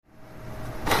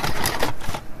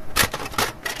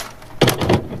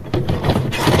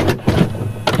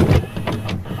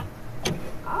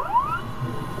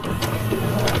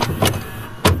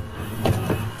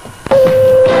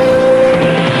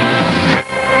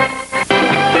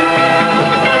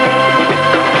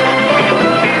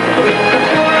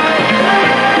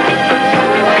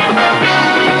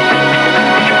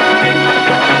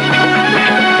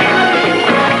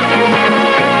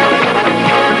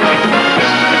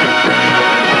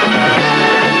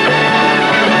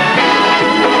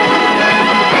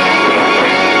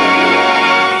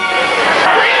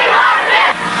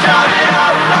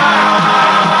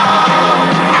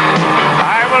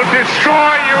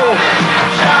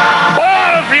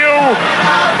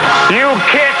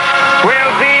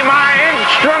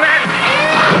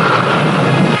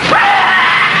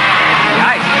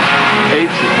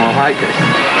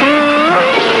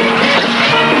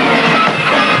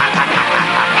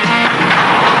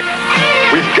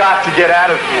got to get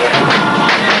out of here.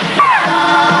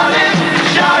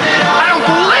 I don't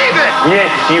believe it!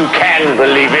 Yes, you can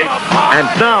believe it. And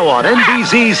now on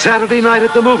NBC's Saturday Night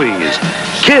at the Movies,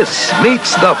 Kiss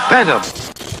meets the Phantom.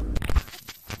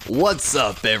 What's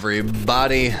up,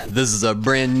 everybody? This is a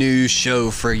brand new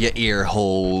show for your ear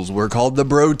holes. We're called the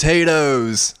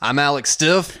Brotatoes. I'm Alex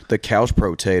Stiff. The couch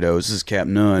potatoes. This is Cap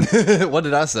Nunn. What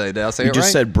did I say? Did I say You it just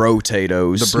right? said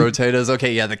brotatoes. The Brotatoes.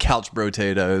 Okay, yeah, the couch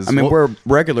Brotatoes. I mean, we're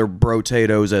regular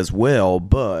brotatoes as well,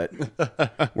 but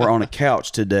we're on a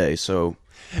couch today, so...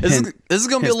 This is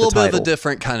going to be a little bit of a title.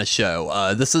 different kind of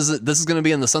show. This is going to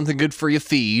be in the Something Good For You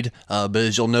feed, but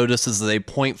as you'll notice, this is a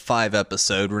 0.5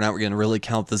 episode. We're not going to really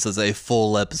count this as a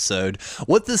full episode.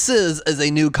 What this is a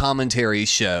new commentary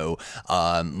show.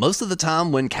 Most of the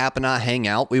time when Cap and I hang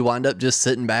out, we wind up just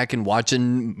sitting back and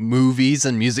watching movies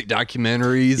and music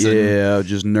documentaries. Yeah,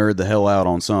 just nerd the hell out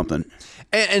on something.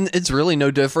 And it's really no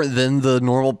different than the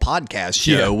normal podcast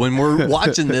show. When we're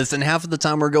watching this, and half of the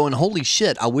time we're going, holy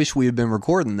shit, I wish we had been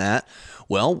recording that.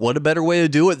 Well, what a better way to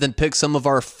do it than pick some of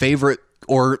our favorite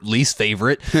or least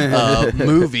favorite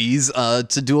movies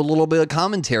to do a little bit of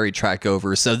commentary track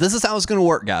over. So this is how it's going to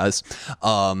work, guys.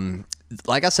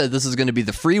 Like I said, this is going to be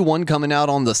the free one coming out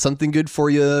on the Something Good For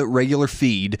You regular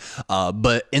feed.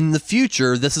 But in the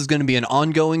future, this is going to be an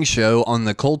ongoing show on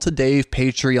the Cult of Dave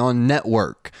Patreon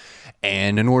network.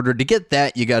 And in order to get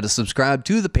that, you got to subscribe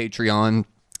to the Patreon.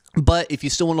 But if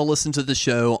you still want to listen to the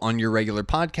show on your regular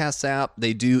podcast app,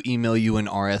 they do email you an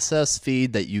RSS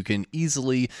feed that you can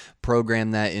easily program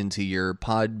that into your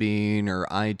Podbean or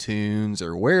iTunes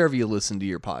or wherever you listen to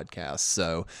your podcasts.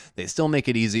 So they still make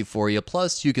it easy for you.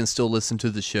 Plus, you can still listen to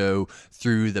the show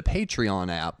through the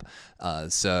Patreon app.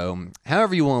 So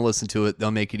however you want to listen to it,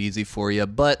 they'll make it easy for you.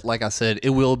 But like I said,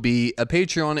 it will be a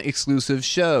Patreon exclusive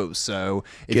show. So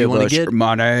if you want to get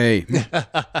money,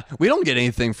 we don't get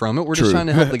anything from it. We're just trying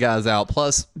to help the guys out.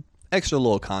 Plus, extra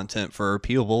little content for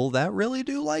people that really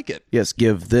do like it. yes,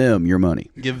 give them your money.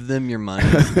 Give them your money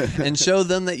and show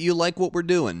them that you like what we're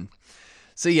doing.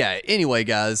 So yeah, anyway,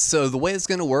 guys, so the way it's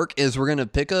going to work is we're going to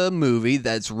pick a movie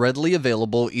that's readily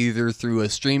available either through a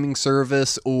streaming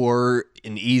service or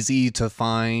an easy to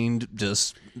find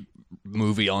just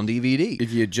movie on DVD.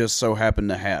 If you just so happen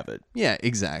to have it. Yeah,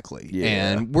 exactly. Yeah.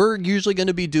 And we're usually going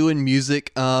to be doing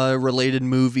music related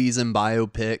movies and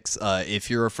biopics. If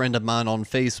you're a friend of mine on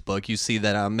Facebook, you see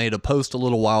that I made a post a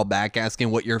little while back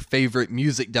asking what your favorite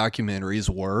music documentaries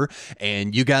were.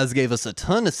 And you guys gave us a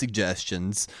ton of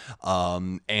suggestions.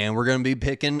 And we're going to be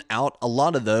picking out a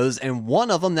lot of those. And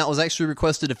one of them that was actually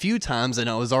requested a few times, and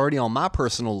it was already on my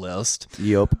personal list,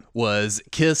 Yep. was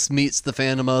Kiss Meets the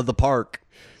Phantom of the Park.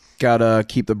 Gotta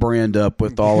keep the brand up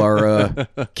with all our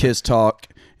Kiss talk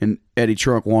and Eddie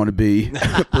Trunk wannabe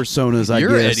personas, I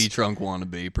You're guess. Eddie Trunk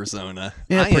wannabe persona.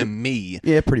 Yeah, I am me.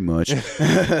 Yeah, pretty much.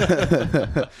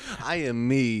 I am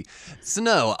me. So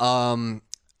no,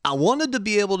 I wanted to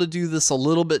be able to do this a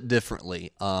little bit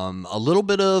differently. A little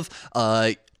bit of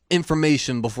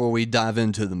information before we dive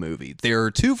into the movie. There are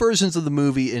two versions of the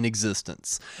movie in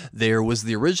existence. There was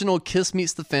the original Kiss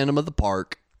Meets the Phantom of the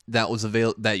Park that was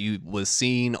was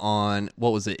seen on,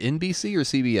 what was it, NBC or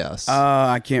CBS?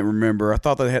 I can't remember. I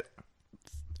thought that had...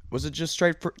 Was it just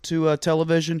straight to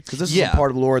television? Because this is a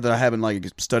part of the lore that I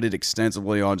haven't studied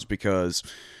extensively on, just because,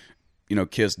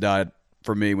 Kiss died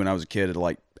for me when I was a kid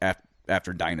at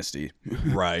after Dynasty.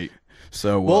 Right.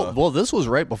 So well, this was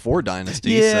right before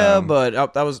Dynasty. Yeah, so.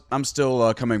 but I'm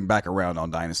still coming back around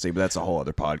on Dynasty, but that's a whole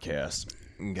other podcast.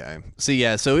 Okay.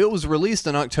 So it was released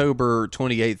on October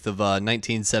 28th of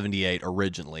 1978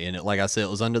 originally, and like I said,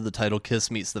 it was under the title Kiss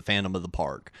Meets the Phantom of the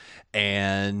Park.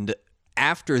 And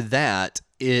after that,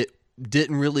 it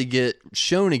didn't really get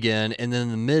shown again, and then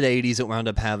in the mid-80s, it wound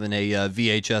up having a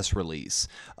VHS release.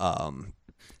 And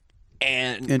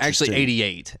actually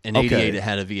 88. In 88, it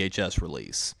had a VHS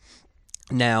release.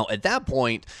 Now, at that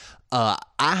point, I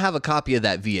have a copy of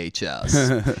that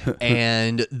VHS,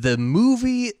 and the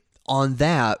movie on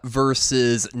that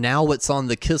versus now it's on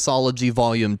the Kissology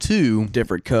Volume 2.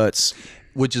 Different cuts.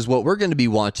 Which is what we're going to be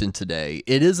watching today.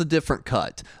 It is a different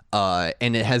cut,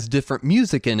 and it has different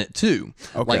music in it too.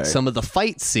 Okay. Like some of the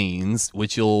fight scenes,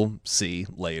 which you'll see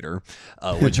later,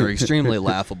 which are extremely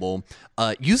laughable,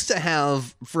 used to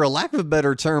have, for a lack of a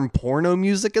better term, porno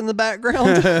music in the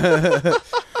background.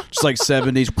 Just like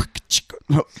 70s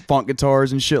funk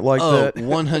guitars and shit like that.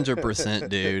 100%,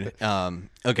 dude.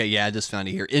 Okay, yeah, I just found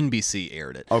it here. NBC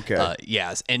aired it. Okay.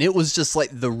 Yes, and it was just like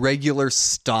the regular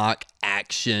stock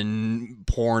action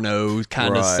porno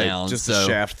kind of sound. Just the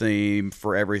Shaft theme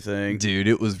for everything. Dude,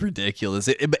 it was ridiculous.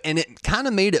 And it kind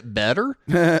of made it better,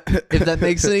 if that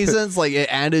makes any sense. Like, it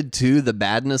added to the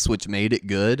badness, which made it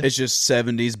good. It's just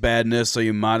 70s badness, so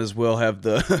you might as well have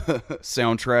the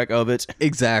soundtrack of it.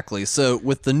 Exactly. So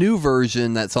with the new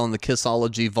version that's on the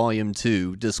Kissology Volume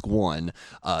 2, Disc 1,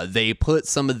 they put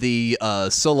some of the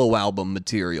solo album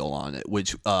material on it,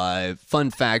 which, fun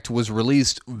fact, was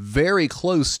released very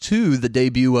close to the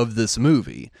debut of this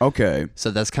movie. Okay.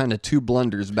 So that's kind of two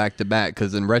blunders back to back,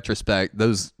 because in retrospect,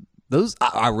 those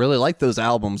I really like those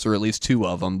albums, or at least two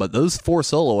of them, but those 4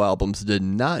 solo albums did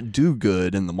not do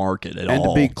good in the market at all. And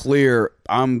to be clear,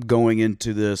 I'm going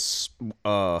into this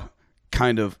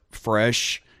kind of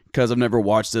fresh, because I've never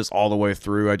watched this all the way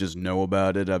through. I just know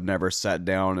about it. I've never sat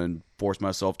down and forced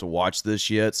myself to watch this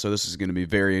yet, so this is going to be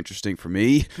very interesting for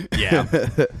me. Yeah.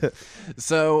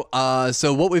 So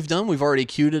what we've done, we've already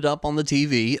queued it up on the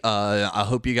TV. I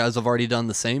hope you guys have already done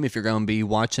the same if you're going to be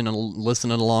watching and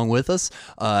listening along with us.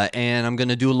 And I'm going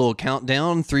to do a little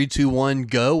countdown. 3, 2, 1,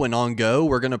 go. And on go,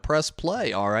 we're going to press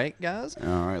play. All right, guys?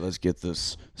 All right, let's get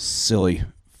this silly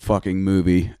fucking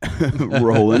movie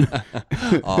rolling.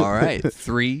 All right.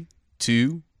 3,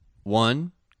 2,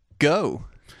 1, go.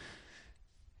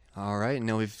 All right,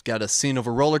 now we've got a scene of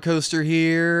a roller coaster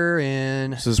here,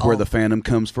 and this is where the Phantom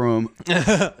comes from.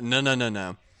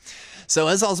 No. So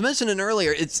as I was mentioning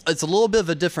earlier, it's a little bit of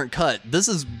a different cut. This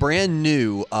is brand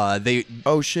new.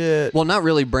 Oh shit. Well, not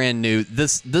really brand new.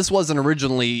 This wasn't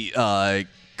originally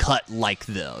cut like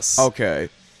this. Okay.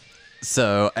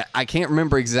 So I can't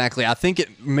remember exactly. I think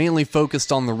it mainly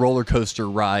focused on the roller coaster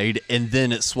ride, and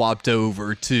then it swapped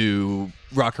over to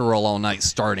Rock and Roll All Night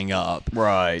starting up.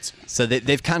 Right. So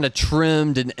they've kind of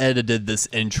trimmed and edited this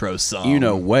intro some. You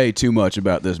know way too much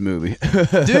about this movie.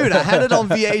 Dude, I had it on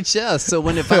VHS, so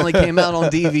when it finally came out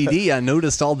on DVD, I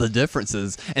noticed all the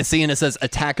differences. And seeing it says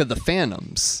Attack of the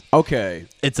Phantoms. Okay.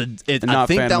 I think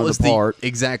that was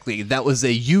exactly. That was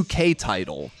a UK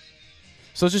title.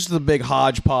 So it's just a big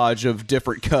hodgepodge of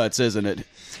different cuts, isn't it?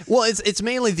 Well, it's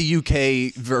mainly the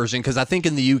UK version, because I think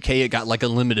in the UK it got like a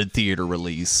limited theater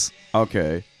release.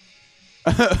 Okay.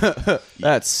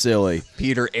 That's silly.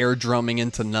 Peter air drumming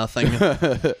into nothing.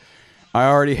 I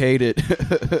already hate it.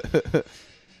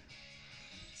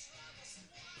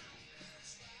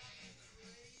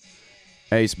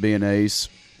 Ace being Ace.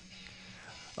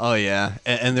 Oh, yeah.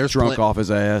 And there's drunk off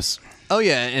his ass. Oh,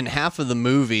 yeah, and half of the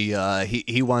movie,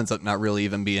 he winds up not really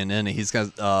even being in it. He's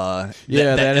got that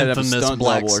infamous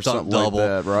black stunt double.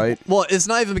 Like that, right? Well, it's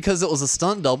not even because it was a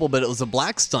stunt double, but it was a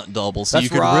black stunt double, so That's you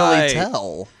could really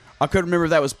tell. I couldn't remember if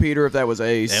that was Peter or if that was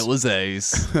Ace. It was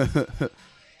Ace.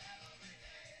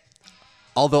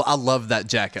 Although I love that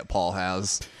jacket Paul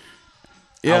has.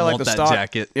 Yeah, I like want the that stock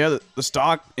jacket. Yeah, the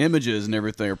stock images and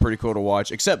everything are pretty cool to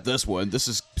watch. Except this one. This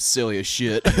is silly as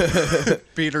shit.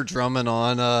 Peter drumming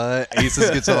on Ace's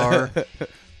guitar.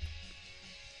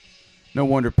 No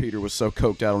wonder Peter was so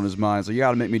coked out on his mind. So you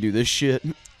gotta make me do this shit.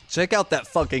 Check out that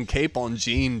fucking cape on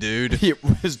Gene, dude.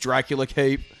 His Dracula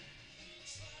cape.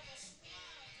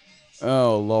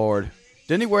 Oh Lord,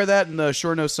 didn't he wear that in the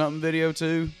Sure Know Something video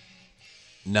too?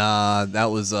 Nah,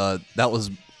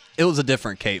 it was a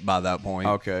different cape by that point.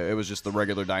 Okay, it was just the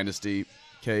regular Dynasty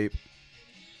cape.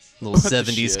 Little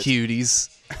 70s cuties.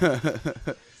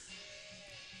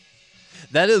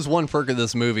 That is one perk of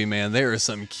this movie, man. There are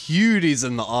some cuties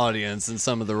in the audience in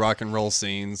some of the rock and roll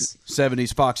scenes.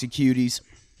 70s foxy cuties.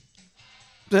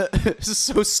 This is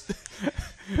so...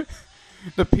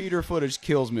 The Peter footage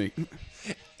kills me.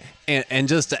 And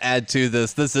just to add to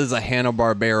this is a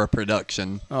Hanna-Barbera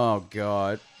production. Oh,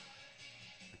 God.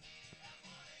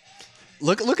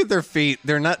 Look at their feet.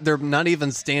 They're not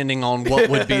even standing on what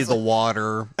would be the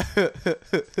water.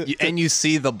 And you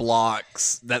see the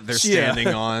blocks that they're standing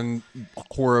on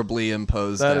horribly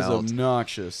imposed out. That is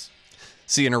obnoxious.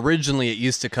 See, and originally it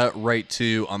used to cut right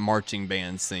to a marching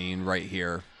band scene right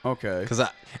here. Okay.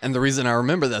 And the reason I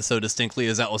remember that so distinctly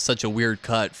is that was such a weird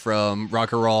cut from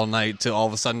Rock and Roll All Night to all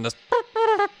of a sudden just...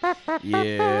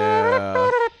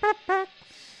 Yeah.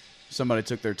 Somebody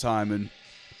took their time in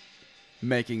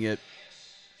making it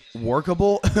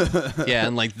workable. Yeah,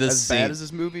 and like this as scene, bad as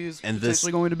this movie is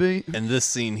potentially going to be. And this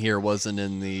scene here wasn't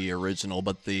in the original,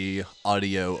 but the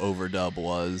audio overdub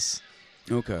was.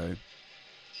 Okay.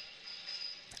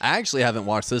 I actually haven't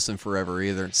watched this in forever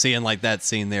either. Seeing like that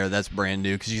scene there, that's brand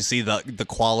new because you see the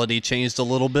quality changed a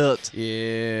little bit.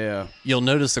 Yeah. You'll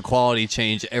notice the quality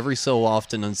change every so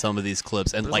often in some of these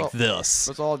clips, and like this.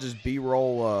 It's all just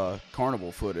B-roll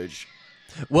carnival footage.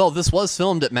 Well, this was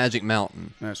filmed at Magic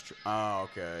Mountain. That's true. Oh,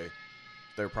 okay.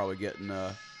 They're probably getting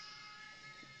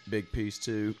big piece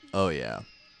too. Oh yeah.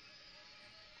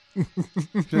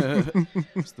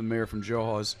 It's the mayor from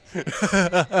Jaws. Is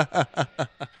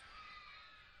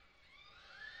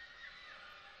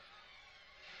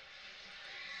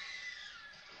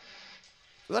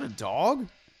that a dog?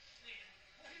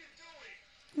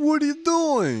 What are you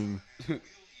doing?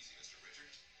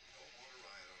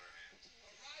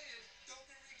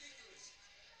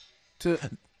 The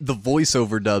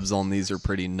voiceover dubs on these are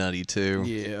pretty nutty too.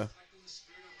 Yeah.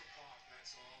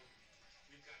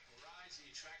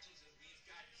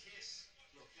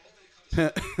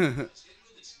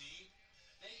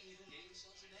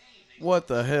 What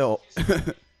the hell?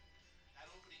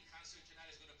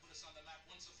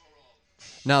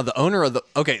 Now the owner of the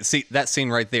see that scene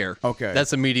right there. Okay.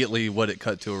 That's immediately what it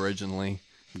cut to originally.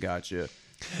 Gotcha.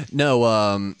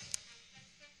 No,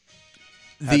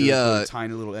 the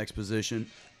tiny little exposition.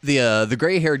 the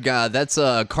gray-haired guy, that's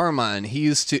Carmine. He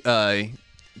used to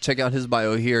check out his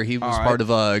bio here. He was part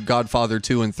of Godfather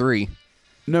 2 and 3.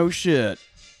 No shit.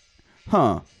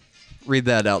 Huh. Read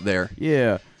that out there.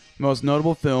 Yeah. Most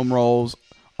notable film roles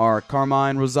are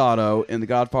Carmine Rosado in The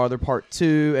Godfather Part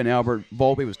 2 and Albert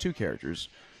Volpe was 2 characters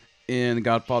in The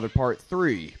Godfather Part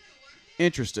 3.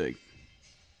 Interesting.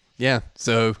 Yeah,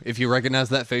 so if you recognize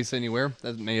that face anywhere,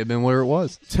 that may have been where it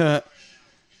was. There's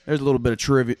a little bit of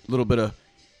trivia, a little bit of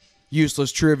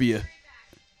useless trivia.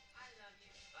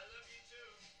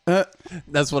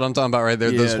 That's what I'm talking about right there.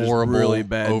 Yeah, Those horrible, really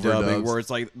bad overdubs. dubbing where it's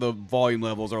like the volume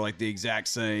levels are like the exact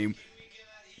same.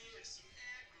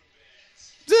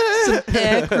 Some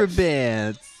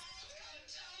acrobats.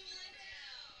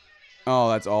 Oh,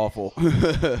 that's awful.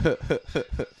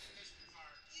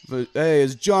 But, hey,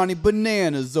 it's Johnny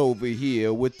Bananas over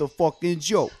here with the fucking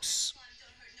jokes.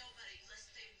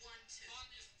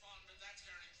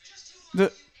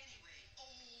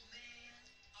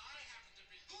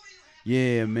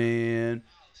 Yeah, man.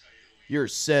 You're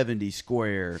 70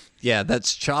 square. Yeah,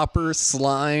 that's Chopper,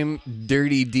 Slime,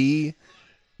 Dirty D.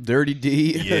 Dirty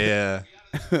D? Yeah.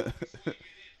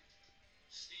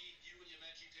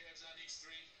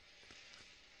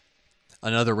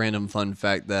 Another random fun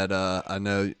fact that I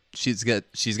know she's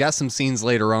got some scenes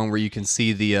later on where you can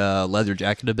see the leather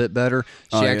jacket a bit better.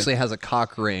 She actually has a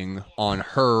cock ring on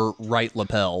her right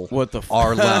lapel. What the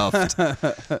our left.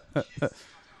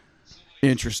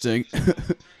 Interesting.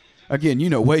 Again, you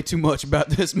know way too much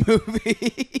about this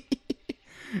movie.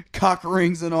 Cock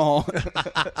rings and all.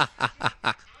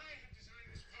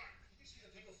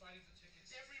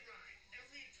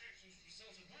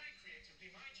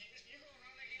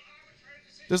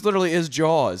 This literally is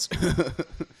Jaws.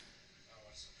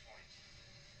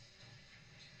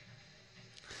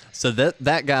 So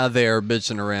that guy there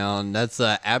bitching around, that's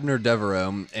Abner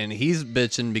Devereaux, and he's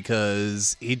bitching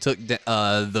because he took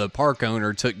the park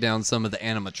owner took down some of the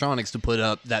animatronics to put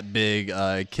up that big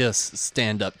Kiss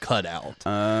stand-up cutout.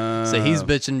 So he's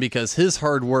bitching because his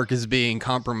hard work is being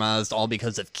compromised all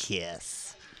because of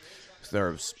Kiss.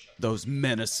 There's those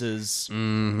menaces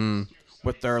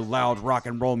with their loud rock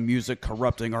and roll music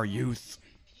corrupting our youth.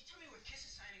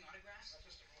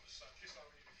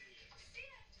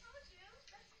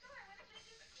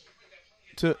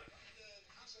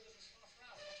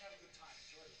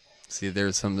 See,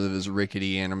 there's some of his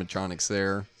rickety animatronics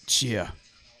there. Yeah.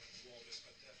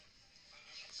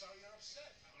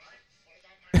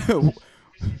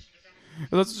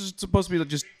 That's just supposed to be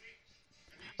just.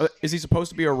 Is he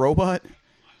supposed to be a robot,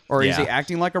 or is he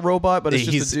acting like a robot? But it's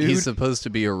just a dude. He's supposed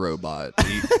to be a robot.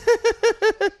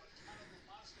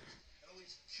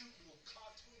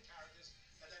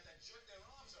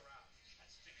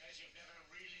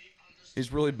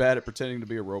 He's really bad at pretending to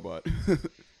be a robot.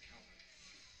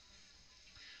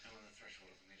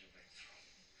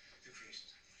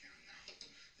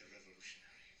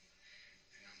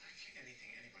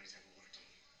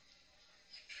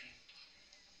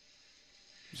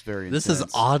 It's very intense. This is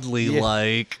oddly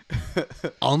like, I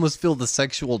almost feel the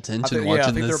sexual tension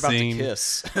watching this scene. I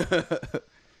think they're about to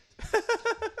kiss.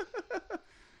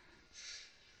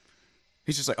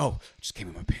 He's just like, oh, just came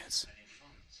in my pants.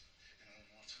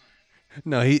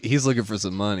 No, he's looking for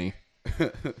some money.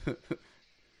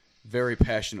 Very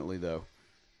passionately, though.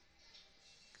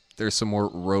 There's some more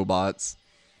robots.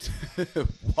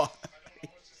 Why?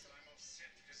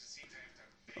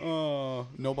 Oh,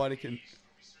 nobody can.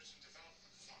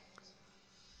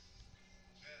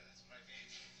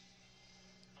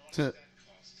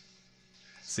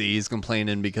 See, he's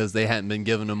complaining because they hadn't been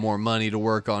giving him more money to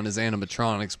work on his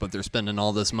animatronics, but they're spending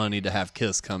all this money to have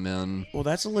Kiss come in. Well,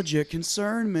 that's a legit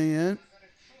concern, man.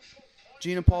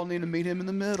 Gene and Paul need to meet him in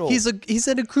the middle. He's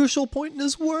at a crucial point in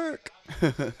his work.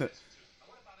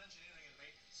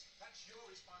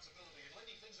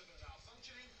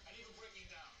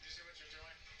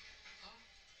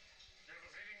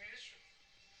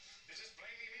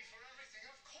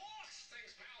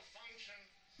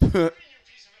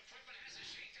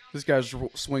 This guy's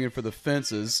swinging for the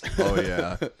fences. Oh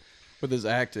yeah. With his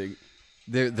acting.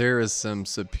 There is some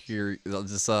superior,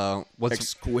 just what's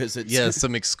exquisite. Yeah,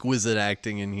 some exquisite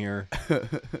acting in here.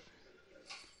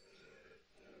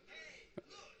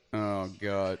 Oh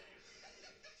God.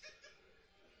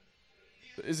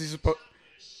 Is he supposed?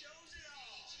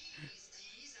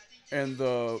 And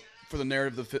for the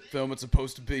narrative of the film, it's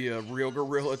supposed to be a real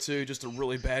gorilla too, just a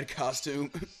really bad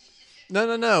costume.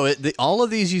 No. All of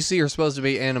these you see are supposed to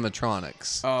be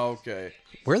animatronics. Oh, okay.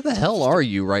 Where the hell are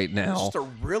you right now? It's just a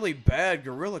really bad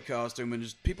gorilla costume, and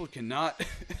just people cannot.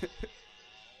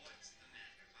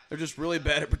 They're just really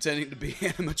bad at pretending to be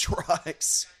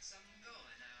animatronics.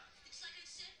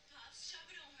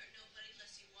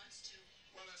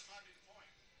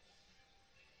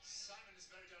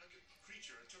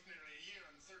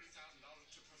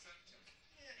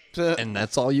 And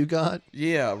that's all you got?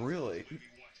 Yeah, really.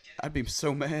 I'd be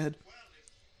so mad.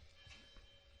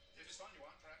 If it's fun you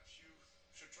want, perhaps you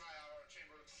should try our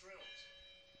Chamber of Thrills.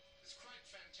 It's quite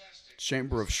fantastic.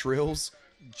 Chamber of Shrills?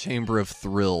 Chamber of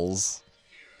Thrills.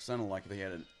 Sounded like they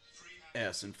had an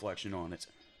S inflection on it.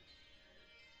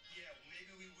 Yeah,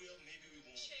 maybe we will, maybe we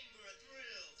won't. Chamber of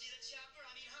Thrills. See the chopper?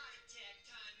 I mean heart attack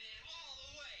time, man. All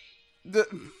the way. And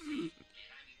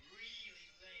I mean really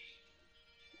late.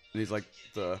 And he's like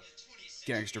the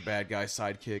gangster bad guy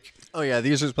sidekick. Oh yeah,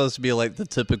 these are supposed to be like the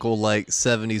typical like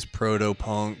 70s proto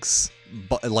punks,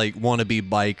 like wannabe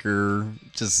biker,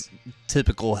 just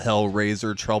typical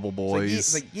Hellraiser trouble boys.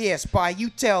 It's like, yeah, Spike, you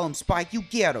tell him, Spike, you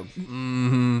get him.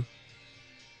 Mm-hmm.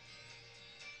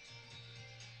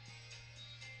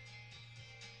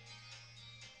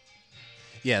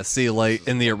 Yeah, see, like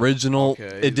in the original,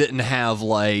 it didn't have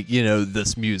like, you know,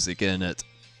 this music in it.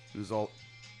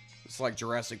 It's like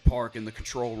Jurassic Park in the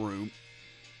control room.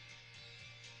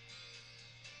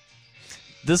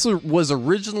 This was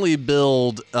originally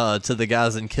billed to the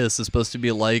guys in Kiss as supposed to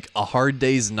be like A Hard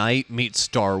Day's Night meets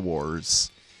Star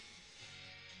Wars.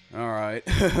 All right.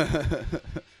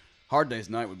 Hard Day's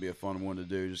Night would be a fun one to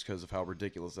do just because of how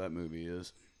ridiculous that movie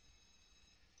is.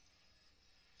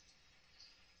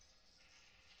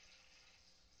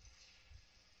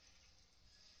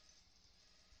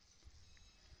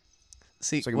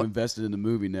 See, it's like I'm invested in the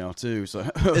movie now too, so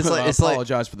it's like, I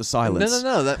apologize for the silence.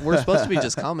 No. That we're supposed to be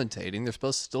just commentating. They're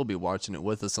supposed to still be watching it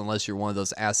with us, unless you're one of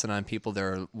those asinine people that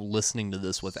are listening to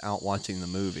this without watching the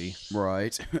movie.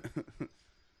 Right.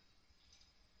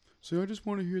 So I just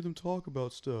want to hear them talk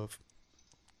about stuff.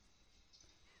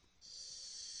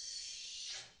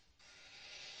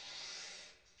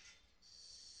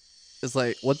 It's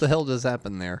like, what the hell just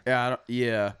happened there?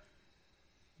 Yeah.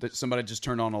 That somebody just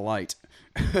turned on a light.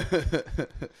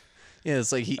 Yeah,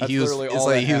 it's like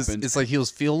he was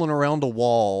feeling around a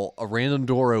wall. A random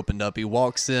door opened up. He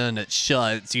walks in, it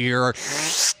shuts. You hear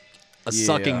a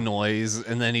sucking noise,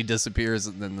 and then he disappears.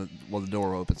 And then the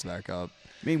door opens back up.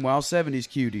 Meanwhile, 70s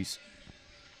cuties.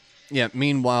 Yeah.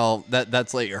 Meanwhile,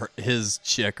 that's like his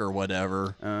chick or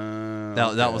whatever.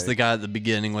 That was the guy at the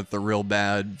beginning with the real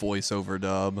bad voiceover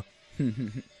dub.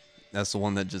 That's the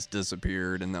one that just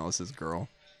disappeared, and that was his girl.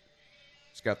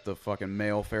 It's got the fucking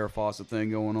male Farrah Fawcett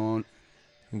thing going on.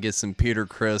 Get some Peter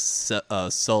Criss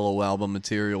solo album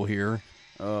material here.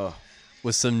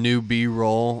 With some new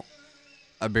B-roll.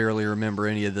 I barely remember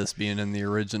any of this being in the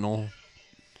original.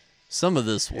 Some of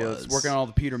this was. Yeah, it's working on all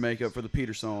the Peter makeup for the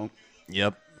Peter song.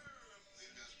 Yep.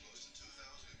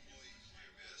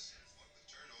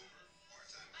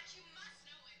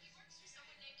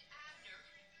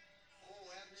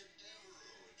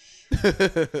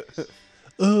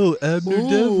 Oh, Abner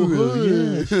Devereaux.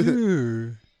 Yeah,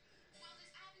 sure.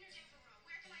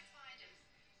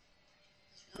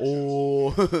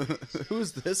 Oh,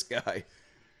 who's this guy?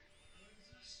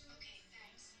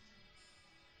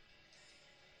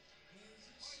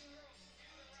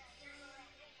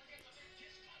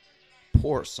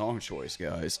 Poor song choice,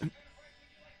 guys.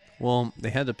 Well, they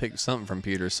had to pick something from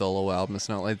Peter's solo album. It's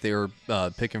not like they were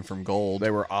picking from gold. They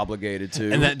were obligated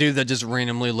to. And that dude that just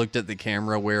randomly looked at the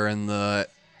camera wearing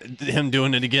him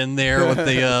doing it again there with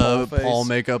the Paul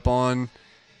makeup on.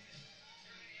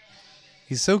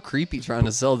 He's so creepy trying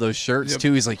to sell those shirts,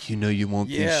 too. He's like, you want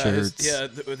these shirts.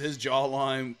 With his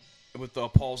jawline, with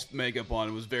Paul's makeup on,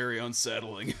 it was very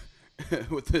unsettling.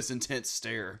 With this intense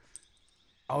stare.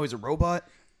 Oh, he's a robot?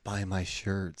 Buy my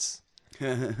shirts.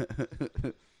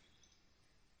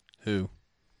 Who?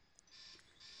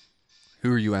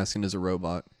 Who are you asking is a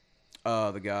robot?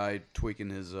 The guy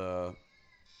tweaking his arm,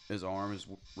 his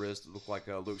wrist. It looked like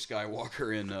Luke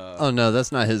Skywalker in. Oh no,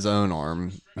 that's not his own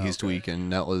arm. He's tweaking.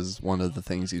 That was one of the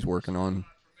things he's working on.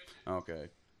 Okay.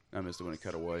 I missed it when it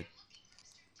cut away.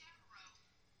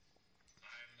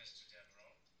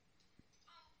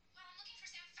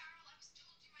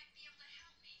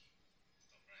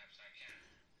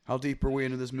 How deep are we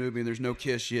into this movie and there's no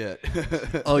kiss yet?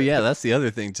 Oh yeah, that's the other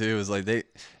thing too. Is like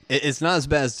it's not as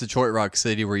bad as Detroit Rock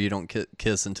City where you don't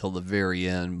kiss until the very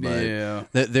end, but Yeah.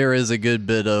 There is a good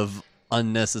bit of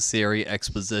unnecessary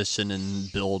exposition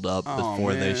and build up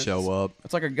before they man. show up.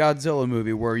 It's like a Godzilla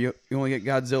movie where you only get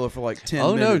Godzilla for like 10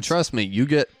 Oh minutes. no, trust me, you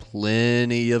get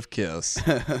plenty of kiss.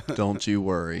 Don't you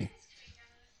worry.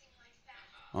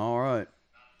 All right.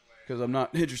 Because I'm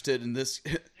not interested in this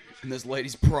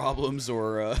lady's problems,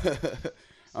 or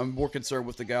I'm more concerned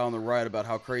with the guy on the right about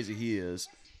how crazy he is.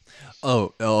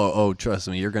 Oh, trust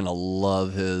me, you're gonna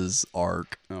love his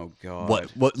arc. Oh God.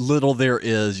 What little there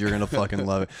is, you're gonna fucking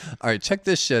love it. All right, check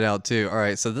this shit out too. All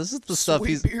right, so this is the stuff Sweet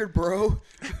he's beard, bro.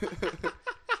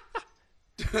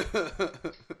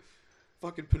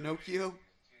 Fucking Pinocchio.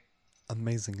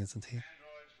 amazing, isn't he?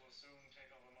 Androids will soon take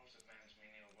over most of man's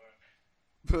menial work.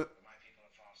 But My people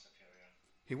are far superior.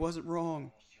 he wasn't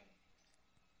wrong. Almost human.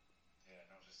 Yeah,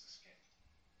 notice the skin.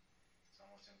 It's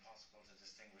almost impossible to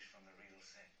distinguish from the real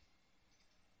thing.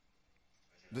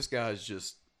 This guy's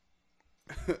just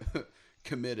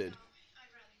committed.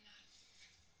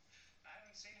 I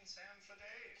haven't seen Sam for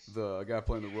days. The guy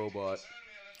playing the robot.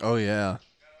 Oh yeah.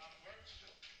 Got a lot of work to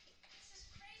do. This is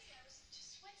crazy. I was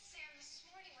just with Sam this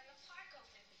morning when the park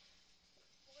opened.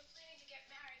 We're planning to get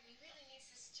married, and he really needs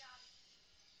this job.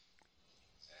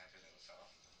 It's a happy little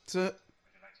fellow. That's it.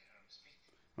 Would you like to hear him speak?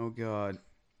 Oh God.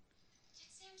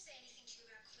 Did Sam say anything to you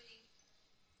about quitting?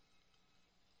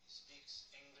 He speaks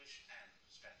English and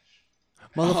Spanish.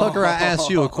 Motherfucker, I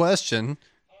asked you a question.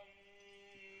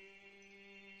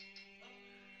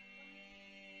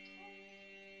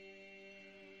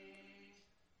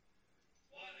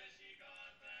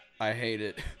 I hate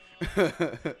it.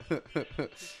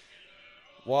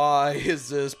 Why is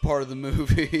this part of the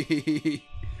movie?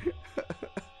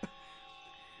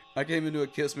 I came into a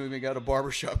Kiss movie and got a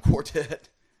barbershop quartet.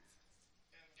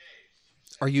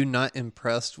 Are you not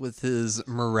impressed with his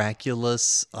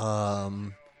miraculous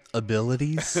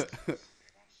abilities?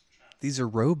 These are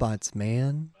robots,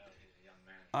 man.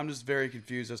 I'm just very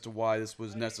confused as to why this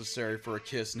was necessary for a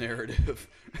Kiss narrative.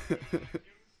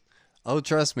 Oh,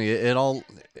 trust me,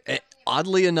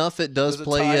 oddly enough, it does Does it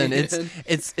play tie in. in?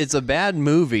 It's a bad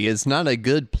movie. It's not a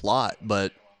good plot,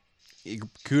 but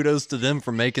kudos to them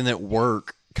for making it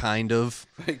work. Kind of.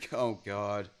 Like, oh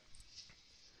God.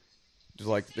 Just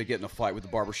like they get in a fight with the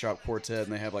barbershop quartet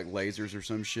and they have like lasers or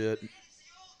some shit.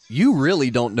 You really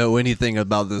don't know anything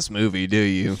about this movie, do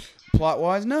you? Plot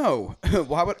wise, no.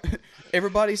 Why would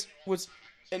everybody's was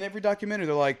in every documentary?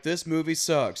 They're like, this movie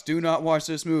sucks. Do not watch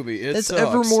this movie. It It's sucks.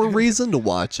 ever more reason to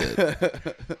watch it. Perhaps when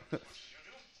you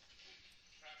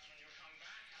come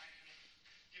back, I can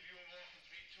give you a more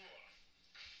complete tour.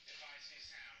 If I see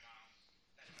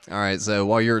Sam, All right, so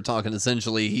while you were talking,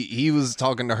 essentially, he was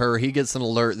talking to her. He gets an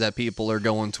alert that people are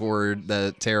going toward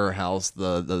the terror house,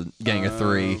 the Gang of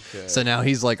Three. Okay. So now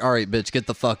he's like, all right, bitch, get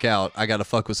the fuck out. I got to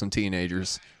fuck with some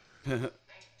teenagers.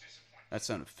 That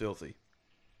sounded filthy.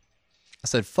 I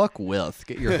said, fuck with.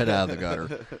 Get your head out of the gutter. we're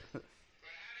having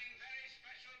very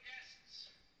special guests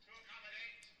to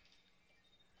accommodate.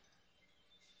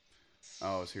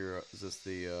 Oh, is this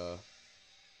the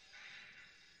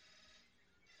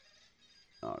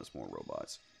oh, it's more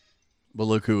robots. But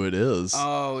look who it is.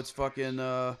 Oh, it's fucking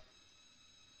Smaller,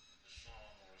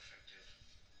 more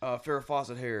effective. Farrah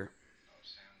Fawcett hair. Oh,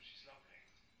 Sam, she's lovely.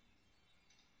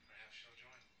 Perhaps she'll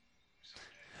join someday.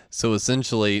 So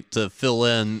essentially, to fill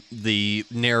in the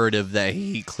narrative that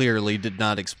he clearly did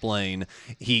not explain,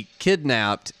 he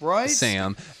kidnapped Right?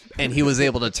 Sam, and he was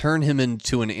able to turn him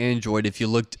into an android. If you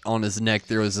looked on his neck,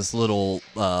 there was this little,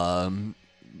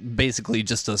 basically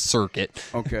just a circuit,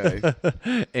 Okay.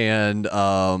 and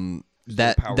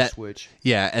that Power switch.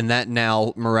 yeah, and that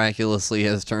now miraculously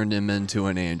has turned him into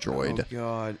an android. Oh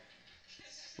God.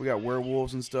 We got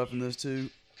werewolves and stuff in this too.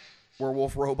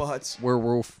 Werewolf robots.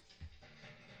 Werewolf.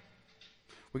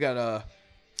 We got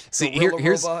See, gorilla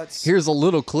here's robots. here's a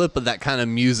little clip of that kind of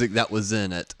music that was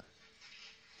in it.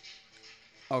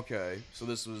 okay. So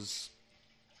this was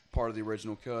part of the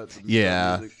original cut. the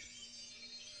Yeah. music.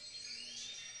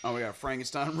 Oh, we got a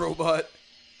Frankenstein robot.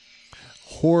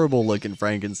 Horrible looking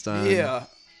Frankenstein. Yeah.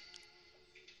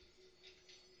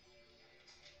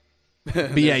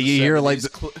 But yeah, you hear like,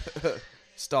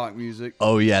 stock music.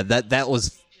 oh yeah, that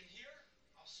was.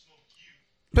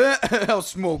 I'll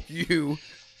smoke you.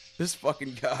 This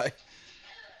fucking guy.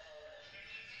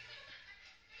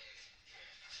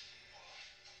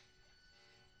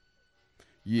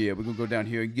 Yeah, we're gonna go down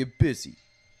here and get busy.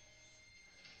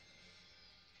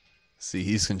 See,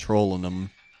 he's controlling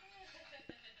them.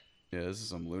 Yeah, this is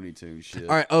some Looney Tunes shit.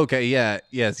 All right. Okay. Yeah.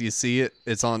 Yes. You see it.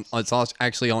 It's on. It's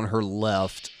actually on her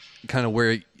left, kind of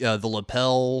where the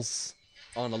lapels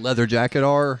on a leather jacket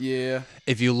are. Yeah.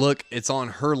 If you look, it's on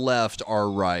her left, our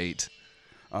right.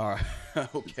 All right.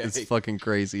 Okay. It's fucking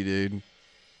crazy, dude.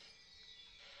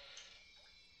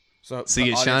 So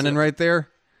see it shining right there?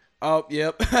 Oh,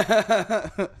 yep.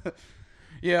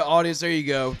 Yeah, audience, there you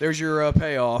go. There's your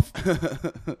payoff.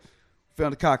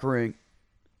 Found a cock ring.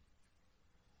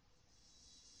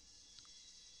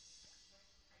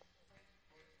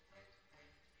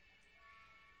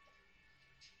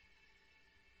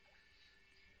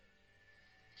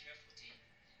 Careful, Dean.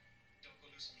 Don't go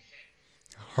losing your head.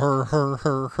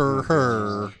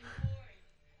 Her.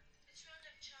 It's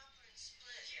Roundup Chopper and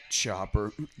Split.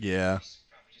 Chopper. Yeah.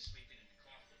 Probably just sleeping in the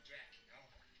car for a draft, you know?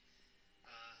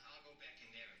 I'll go back in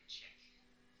there and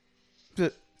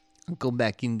check. I'll go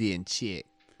back in there and check.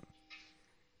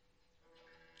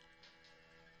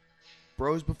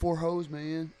 Bros before hoes,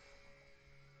 man.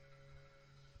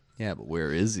 Yeah, but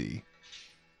where is he?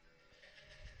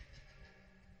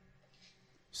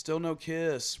 Still no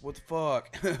kiss. What the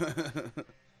fuck?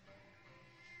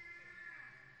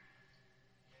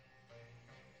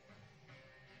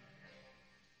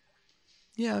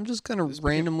 Yeah, I'm just gonna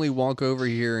randomly walk over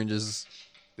here and just.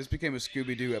 This became a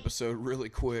Scooby-Doo episode really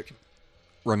quick.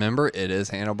 Remember, it is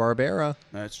Hanna-Barbera.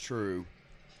 That's true.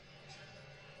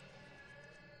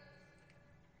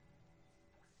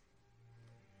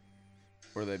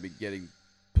 Or they'd be getting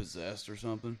possessed or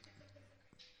something.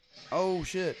 Oh,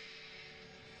 shit.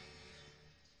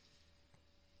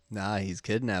 Nah, he's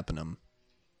kidnapping him.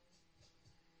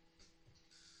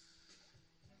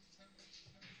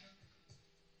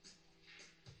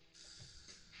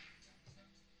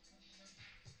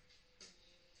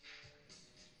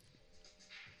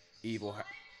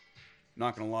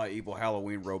 Not gonna lie, evil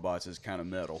Halloween robots is kind of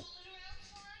metal.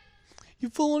 You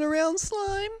fooling around,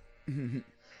 slime?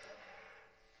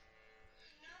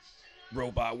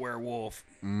 Robot werewolf.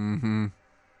 Mm-hmm.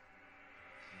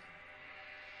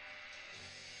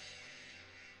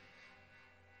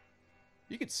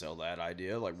 You could sell that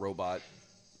idea, like robot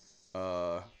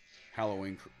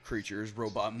Halloween creatures,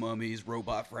 robot mummies,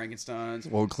 robot Frankensteins.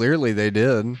 Well, clearly they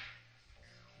did.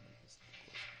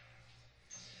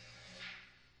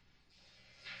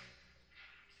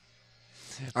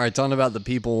 All right, talking about the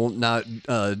people not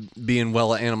being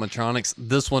well at animatronics.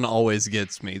 This one always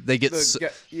gets me. They get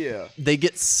yeah. They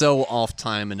get so off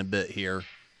time in a bit here.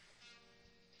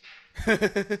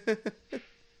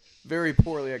 Very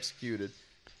poorly executed.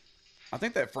 I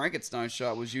think that Frankenstein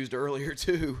shot was used earlier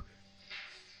too.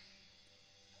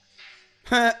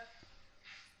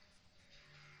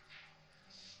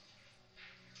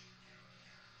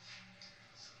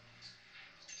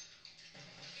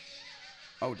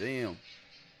 Oh damn.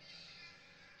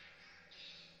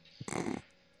 Alright,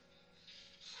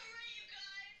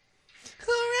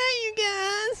 you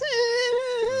guys.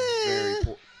 Very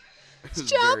poor.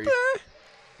 Chopper.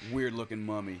 Weird looking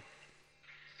mummy.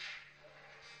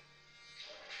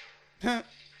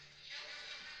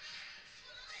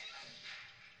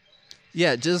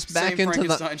 Yeah, just back Same into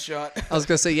Frankenstein the. shot. I was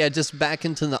gonna say, yeah, just back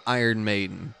into the Iron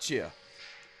Maiden. Yeah.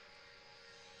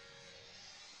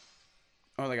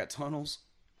 Oh, they got tunnels.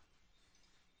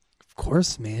 Of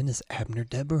course, man, is Abner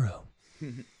Devereaux.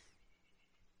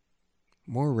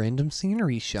 More random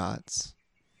scenery shots.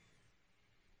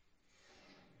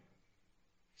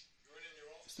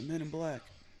 It's the Men in Black.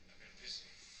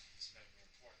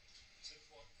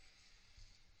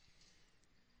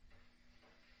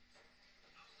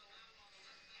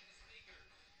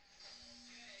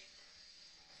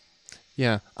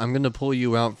 Yeah, I'm going to pull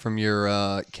you out from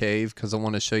your cave because I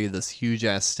want to show you this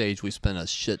huge-ass stage we spent a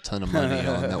shit ton of money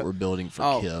on that we're building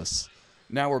for Kiss.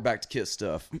 Now we're back to Kiss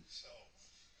stuff.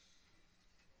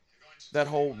 That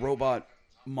whole robot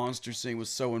monster scene was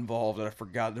so involved that I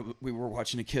forgot that we were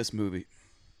watching a Kiss movie.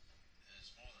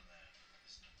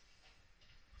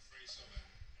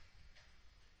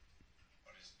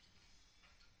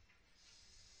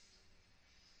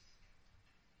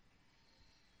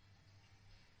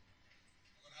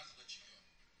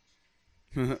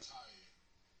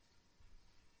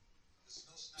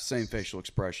 Same facial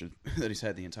expression that he's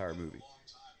had the entire movie.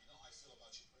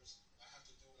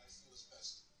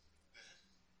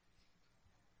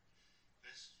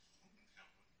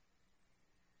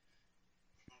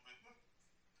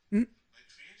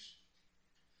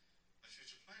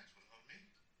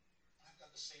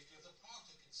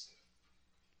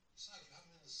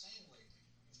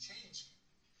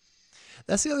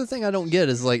 That's the other thing I don't get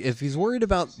is like if he's worried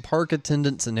about park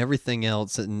attendance and everything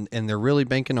else, and they're really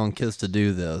banking on Kiss to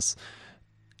do this.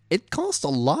 It costs a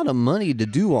lot of money to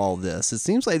do all this. It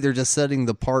seems like they're just setting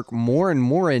the park more and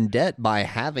more in debt by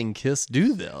having Kiss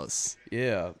do this.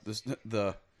 Yeah,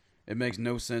 it makes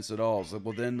no sense at all. So,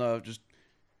 well, then just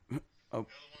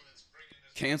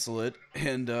cancel it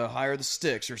and hire the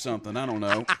Styx or something. I don't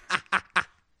know.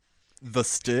 The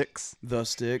Styx? The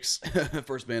Styx.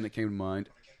 First band that came to mind.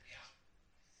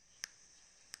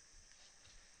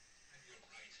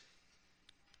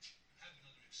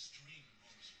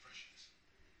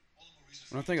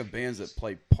 When I think of bands that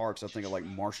play parks, I think of like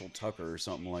Marshall Tucker or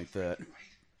something like that.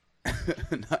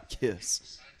 Not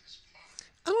Kiss.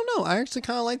 I don't know. I actually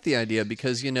kind of like the idea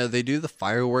because, you know, they do the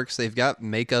fireworks. They've got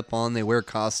makeup on. They wear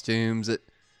costumes.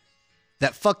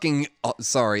 That fucking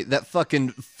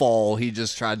fall he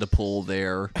just tried to pull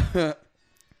there. Yeah,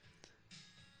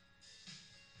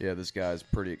 this guy's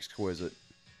pretty exquisite.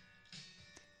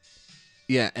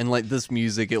 Yeah, and like this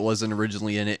music, it wasn't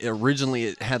originally in it. Originally,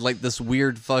 it had like this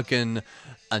weird fucking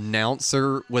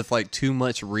announcer with like too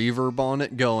much reverb on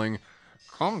it going,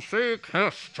 "Come see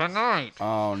Kiss tonight.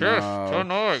 Oh, Kiss no.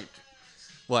 tonight."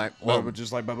 Like, well,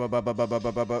 just like oh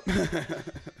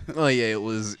yeah, it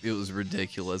was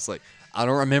ridiculous. Like, I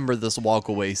don't remember this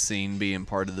walkaway scene being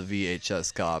part of the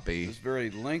VHS copy. This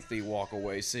very lengthy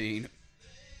walkaway scene.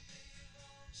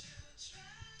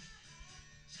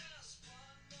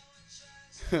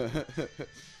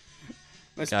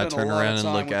 Gotta turn around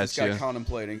and look at you.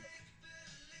 Contemplating.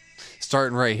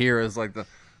 Starting right here is like the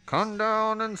 "Come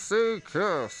down and see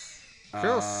Kiss,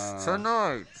 Kiss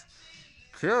tonight,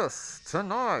 Kiss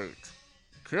tonight,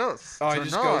 Kiss tonight." Oh, it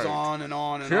just goes on and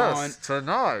on and Kiss on.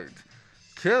 tonight,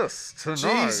 Kiss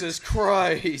tonight. Jesus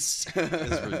Christ!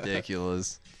 It's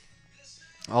ridiculous.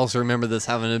 I also remember this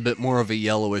having a bit more of a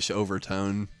yellowish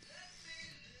overtone.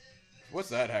 What's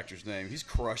that actor's name? He's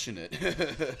crushing it.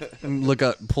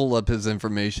 Pull up his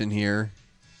information here.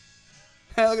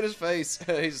 Hey, look at his face.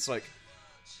 He's just like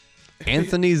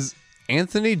Anthony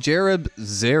Jereb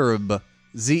Zerbe,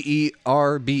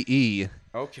 Zerbe.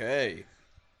 Okay,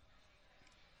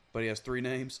 but he has 3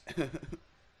 names.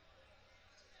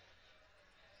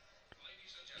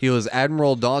 He was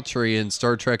Admiral Daughtry in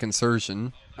Star Trek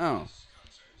Insertion. Oh,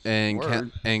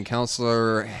 and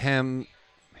Counselor Hammond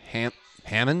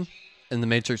in The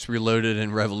Matrix Reloaded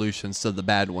and Revolution, so the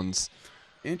bad ones.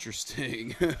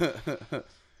 Interesting.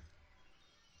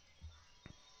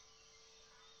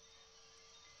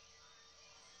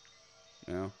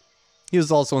 Yeah. He was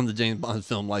also in the James Bond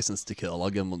film License to Kill. I'll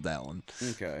give him that one.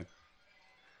 Okay.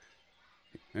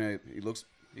 Hey,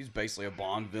 he's basically a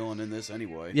Bond villain in this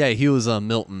anyway. Yeah, he was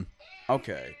Milton.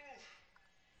 Okay.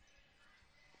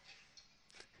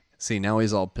 See, now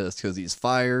he's all pissed because he's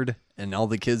fired, and all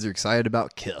the kids are excited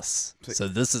about Kiss. So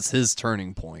this is his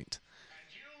turning point.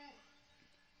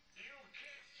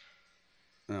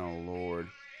 Oh, Lord.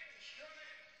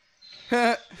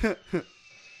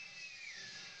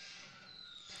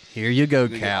 Here you go,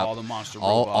 Cap. All the monster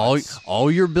robots. All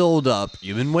your build up.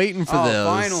 You've been waiting for this.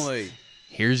 Finally.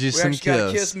 Here's you some Kiss. We actually got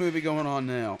a Kiss movie going on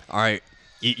now. All right.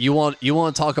 You want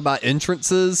to talk about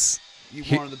entrances? You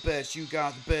wanted the best. You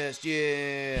got the best.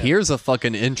 Yeah. Here's a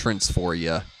fucking entrance for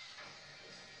you.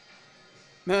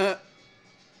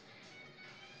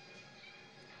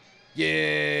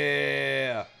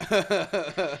 Yeah.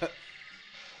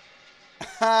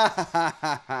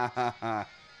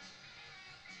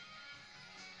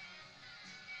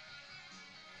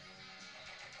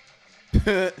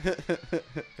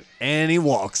 And he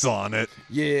walks on it.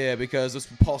 Yeah, because that's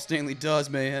what Paul Stanley does,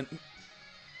 man.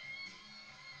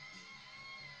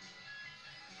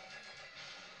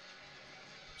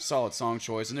 Solid song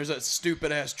choice. And there's that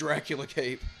stupid ass Dracula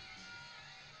cape.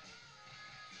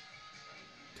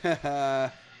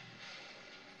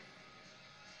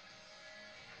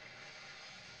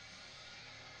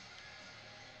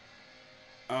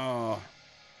 Oh.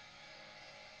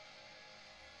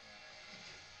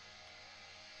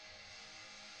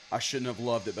 I shouldn't have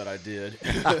loved it, but I did.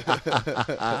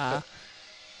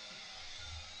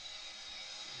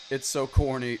 It's so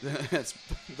corny. That's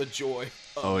the joy.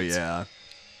 Oh, yeah.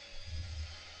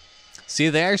 See,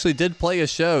 they actually did play a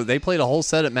show. They played a whole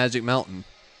set at Magic Mountain.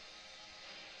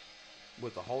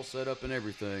 With the whole setup and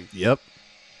everything. Yep.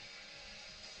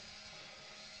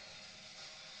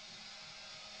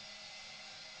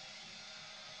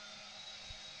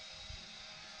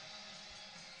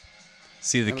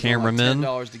 See the cameraman.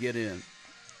 $10 to get in.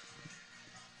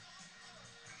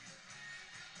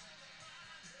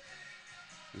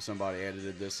 And somebody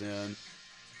edited this in.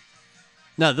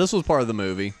 No, this was part of the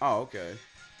movie. Oh, okay.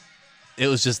 It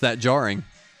was just that jarring.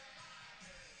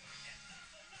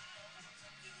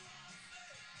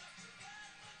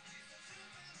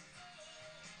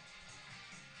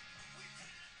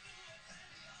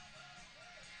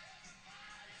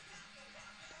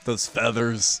 Those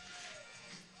feathers.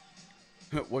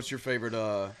 What's your favorite?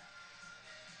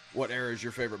 What era is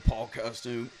your favorite Paul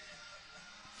costume?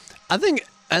 I think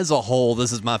as a whole,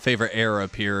 this is my favorite era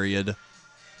period.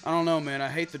 I don't know, man. I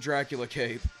hate the Dracula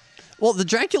cape. Well, the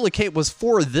Dracula cape was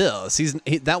for this.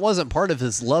 That wasn't part of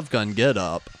his Love Gun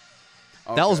get-up.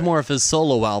 Okay. That was more of his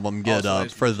solo album get-up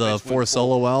for the 4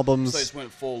 solo albums. So they just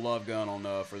went full Love Gun on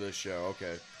for this show.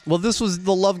 Okay. Well, this was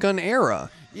the Love Gun era.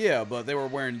 Yeah, but they were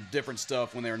wearing different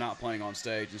stuff when they were not playing on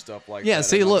stage and stuff like that. Yeah,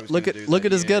 see, look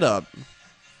at his get-up.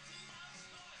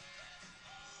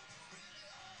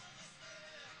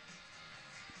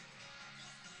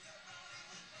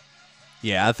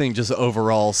 Yeah, I think just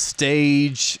overall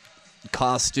stage,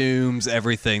 costumes,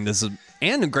 everything. This is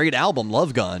and a great album,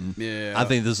 Love Gun. Yeah, I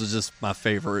think this is just my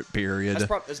favorite period.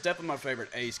 It's definitely my favorite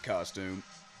Ace costume.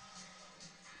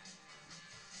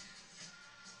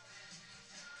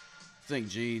 I think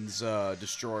Gene's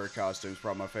Destroyer costume is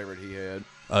probably my favorite he had.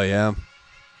 Oh yeah.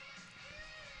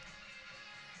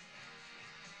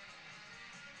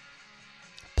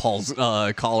 Paul's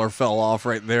collar fell off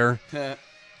right there.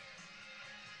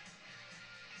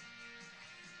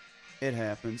 It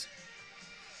happens.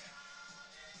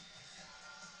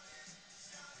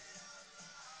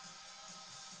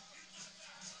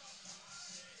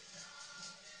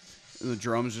 The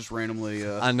drums just randomly...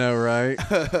 I know, right?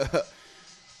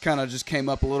 kind of just came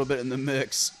up a little bit in the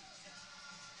mix.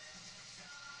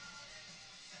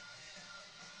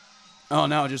 Oh,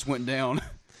 now it just went down.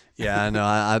 Yeah, I know.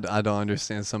 I don't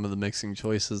understand some of the mixing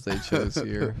choices they chose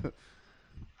here.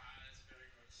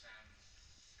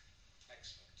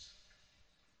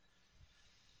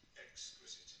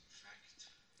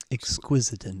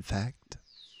 Exquisite, in fact.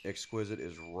 Exquisite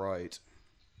is right.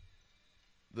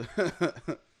 It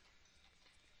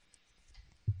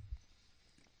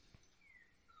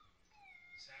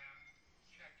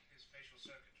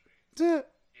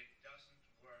doesn't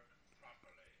work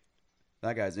properly.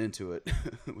 That guy's into it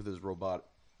with his robot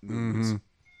movements. Mm-hmm.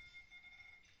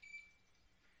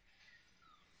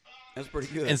 That's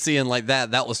pretty good. And seeing like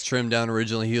that was trimmed down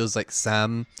originally. He was like,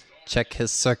 Sam, check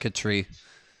his circuitry.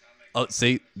 Oh,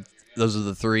 see, those are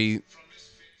the 3.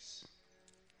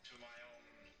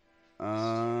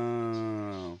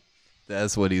 Oh.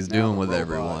 That's what he's doing with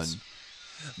everyone.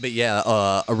 But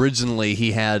yeah, originally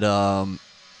he had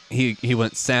he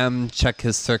went, Sam, check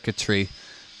his circuitry,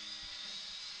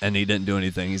 and he didn't do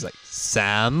anything. He's like,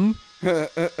 Sam,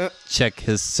 check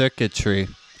his circuitry,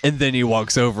 and then he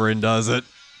walks over and does it.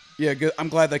 Yeah, good. I'm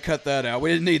glad they cut that out.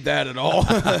 We didn't need that at all.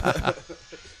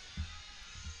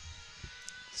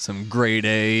 Some grade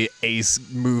A Ace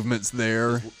movements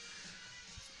there.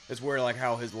 It's where like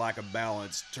how his lack of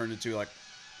balance turned into like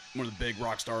one of the big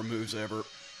rock star moves ever.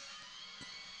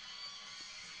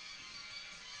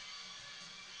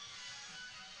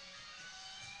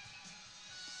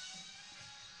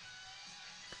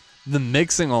 The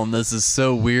mixing on this is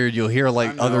so weird. You'll hear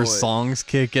like other songs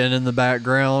kick in the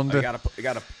background. You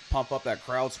gotta pump up that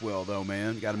crowd swell though,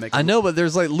 man. You gotta make. I know, but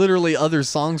there's like literally other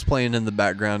songs playing in the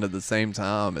background at the same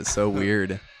time. It's so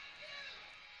weird.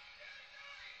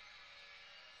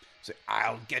 Say,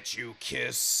 I'll get you,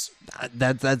 Kiss.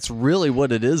 That's really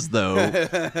what it is, though.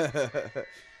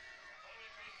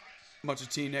 Bunch of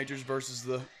teenagers versus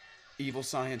the evil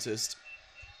scientist.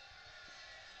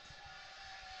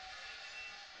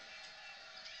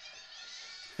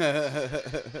 I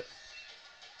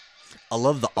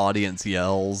love the audience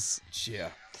yells. Yeah.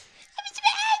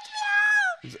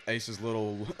 Ace's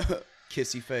little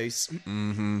kissy face.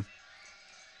 Mm-hmm.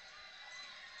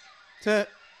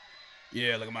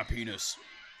 Yeah, look at my penis.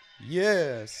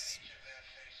 Yes.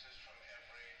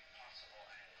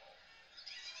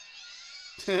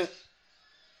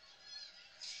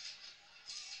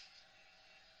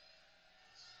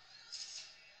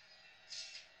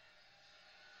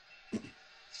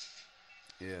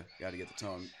 Yeah, gotta get the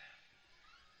tongue.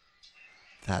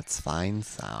 That's fine,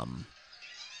 Sam.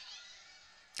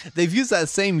 They've used that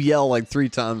same yell like 3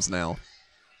 times now.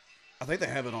 I think they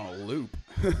have it on a loop.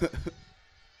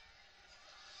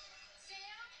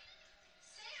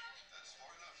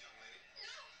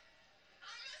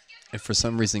 If for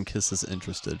some reason Kiss is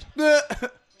interested.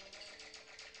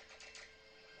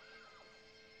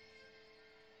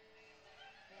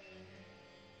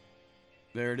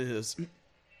 There it is.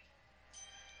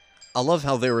 I love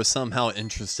how they were somehow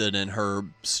interested in her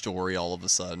story all of a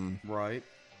sudden. Right.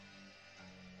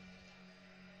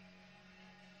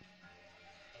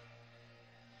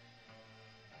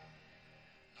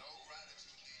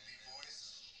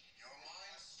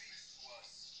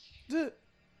 You're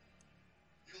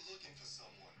looking for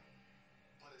someone,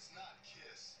 but it's not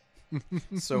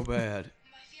Kiss. So bad.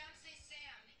 My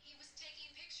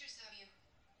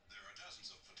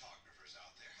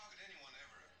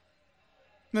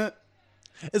Meh.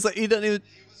 It's like he doesn't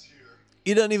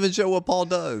even show what Paul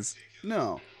does.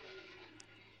 No.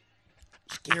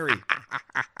 Scary.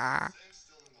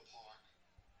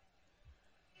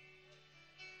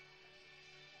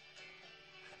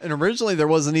 And originally there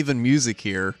wasn't even music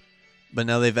here, but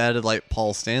now they've added like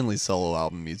Paul Stanley's solo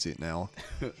album music now.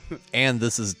 And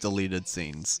this is deleted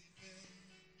scenes.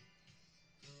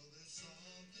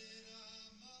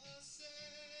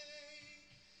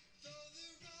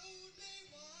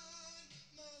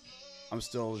 I'm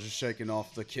still just shaking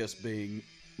off the Kiss being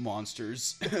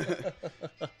monsters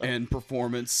and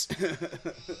performance.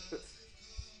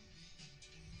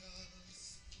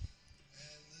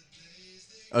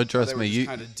 Oh, trust me, you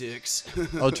kind of dicks.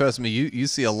 Oh, trust me, you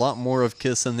see a lot more of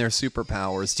Kiss and their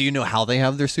superpowers. Do you know how they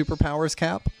have their superpowers,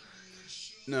 Cap?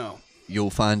 No. You'll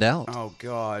find out. Oh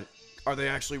God, are they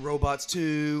actually robots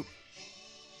too?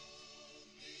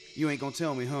 You ain't gonna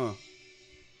tell me, huh?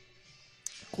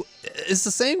 It's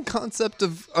the same concept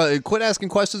of quit asking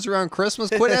questions around Christmas.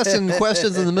 Quit asking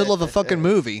questions in the middle of a fucking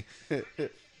movie.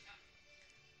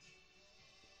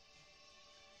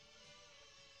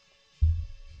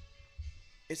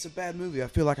 It's a bad movie. I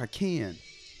feel like I can.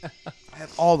 I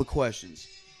have all the questions.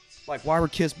 Like, why were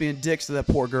Kiss being dicks to that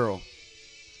poor girl?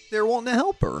 They're wanting to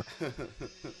help her.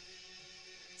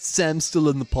 Sam's still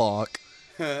in the park.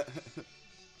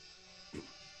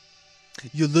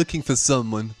 You're looking for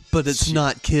someone, but it's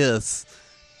not Kiss.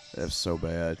 That's so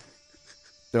bad.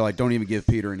 They're like, don't even give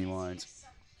Peter any lines.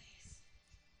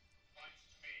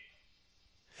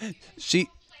 She...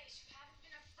 Place, you haven't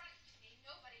been a friend to me.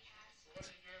 Nobody has.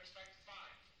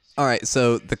 All right,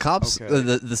 so the cops,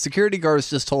 Okay. the security guards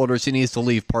just told her she needs to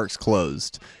leave. Park's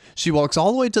closed. She walks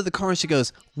all the way to the car and she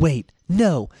goes, "Wait,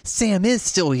 no, Sam is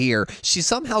still here." She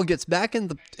somehow gets back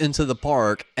into the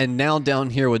park and now down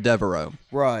here with Devereaux.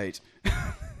 Right.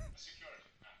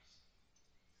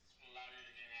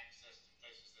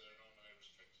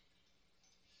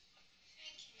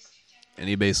 And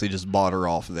he basically just bought her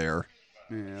off there.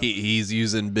 Yeah. He's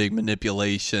using big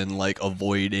manipulation, like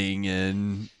avoiding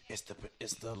and...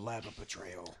 It's the lab of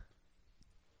betrayal.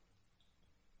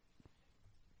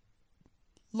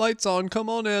 Lights on, come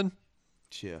on in.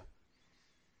 Yeah.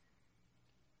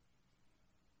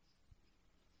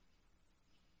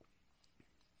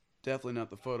 Definitely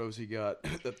not the photos he got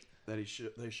that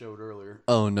they showed earlier.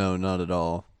 Oh no, not at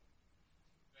all.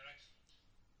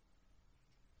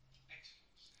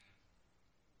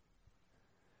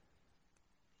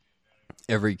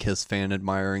 Every Kiss fan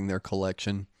admiring their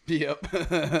collection. Yep.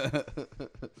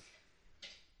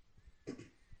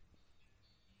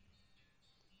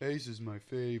 Ace is my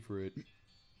favorite.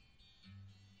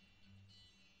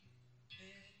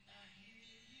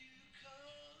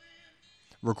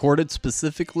 Recorded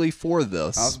specifically for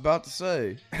this. I was about to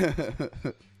say.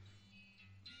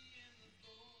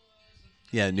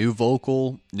 Yeah, new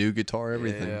vocal, new guitar,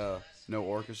 everything. Yeah. No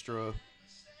orchestra.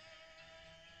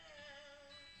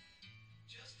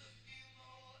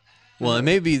 Well, it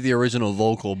may be the original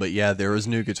vocal, but yeah, there is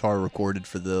new guitar recorded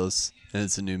for this, and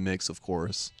it's a new mix, of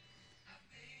course.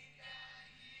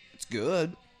 It's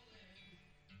good.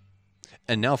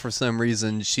 And now, for some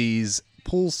reason, she's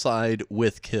poolside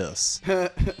with Kiss,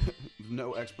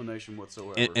 No explanation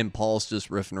whatsoever. and Paul's just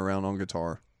riffing around on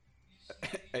guitar.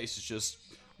 Ace is just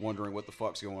wondering what the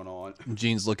fuck's going on.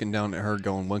 Gene's looking down at her,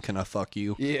 going, "When can I fuck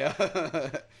you?" Yeah.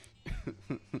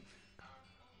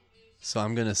 So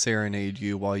I'm gonna serenade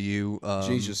you while you.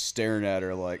 She's just staring at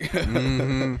her like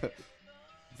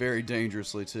very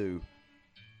dangerously too.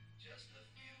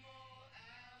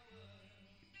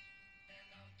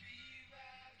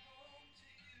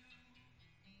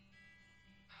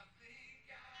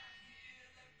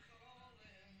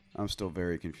 I'm still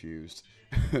very confused.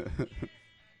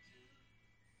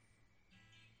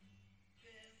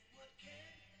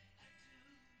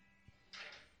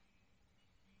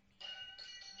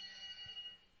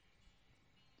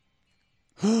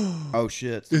 Oh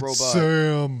shit, it's the robot.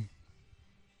 Sam.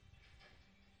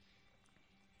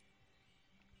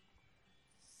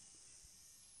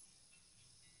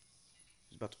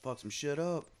 He's about to fuck some shit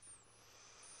up.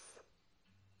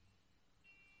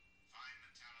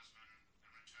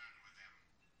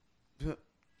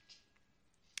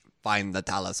 Find the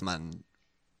talisman.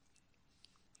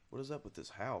 What is up with this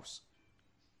house?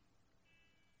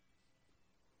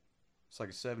 It's like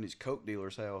a 70s coke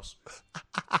dealer's house.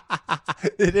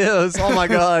 It is. Oh my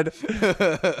god.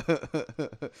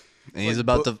 And he's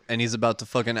about to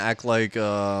fucking act like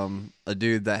a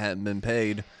dude that hadn't been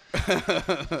paid.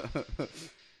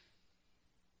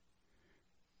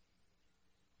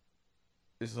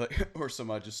 It's like, or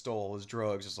somebody just stole all his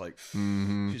drugs. It's like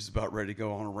he's about ready to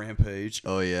go on a rampage.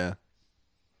 Oh yeah.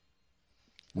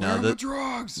 Where are the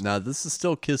drugs? Now this is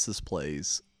still Kiss's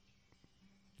place.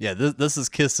 Yeah, this is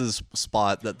Kiss's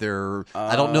spot that they're.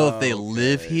 I don't know if they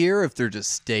live here, if they're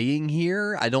just staying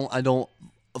here. I don't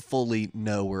fully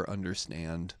know or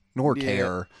understand nor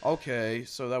care. Okay,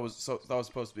 so that was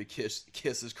supposed to be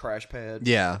Kiss's crash pad.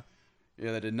 Yeah.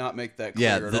 Yeah, they did not make that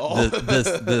clear at all.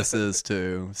 This is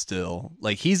too still.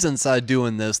 Like he's inside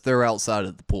doing this, they're outside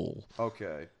at the pool.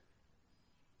 Okay.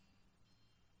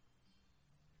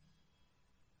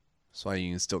 That's why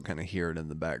you can still kind of hear it in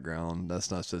the background. That's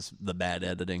not just the bad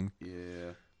editing.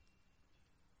 Yeah.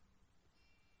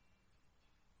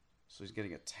 So he's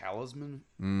getting a talisman?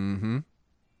 Mm-hmm.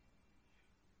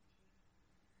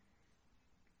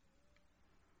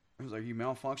 I was like, you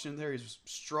malfunctioned there? He's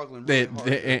struggling really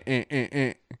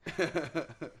hard.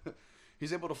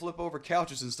 He's able to flip over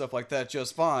couches and stuff like that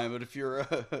just fine, but if you're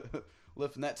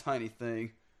lifting that tiny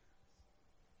thing...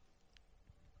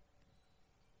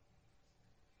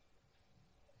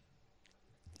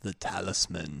 The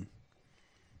talisman.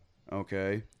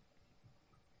 Okay.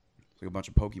 It's like a bunch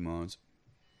of Pokemons.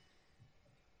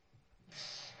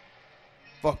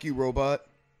 Fuck you, robot.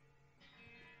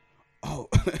 Oh,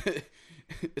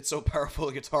 it's so powerful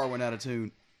the guitar went out of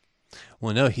tune.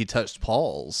 Well, no, he touched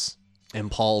Paul's, and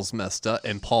Paul's messed up,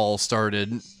 and Paul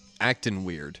started acting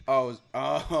weird. Oh,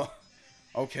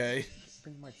 okay.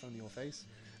 Bring the microphone to your face.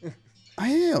 I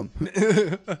am.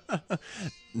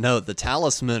 No, the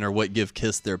talisman are what give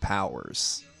Kiss their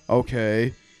powers.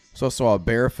 Okay. So I saw a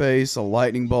bear face, a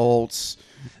lightning bolts.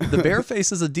 The bear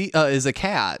face is a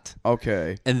cat.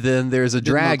 Okay. And then there's a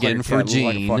dragon for Gene.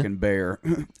 Like a fucking bear.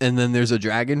 And then there's a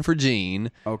dragon for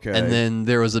Gene. Okay. And then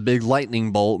there was a big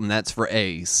lightning bolt, and that's for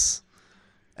Ace.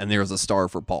 And there's a star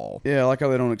for Paul. Yeah, I like how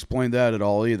they don't explain that at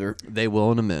all either. They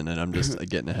will in a minute. I'm just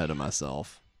getting ahead of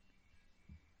myself.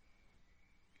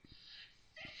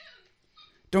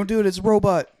 Don't do it, it's a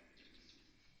robot.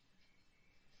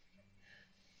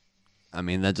 I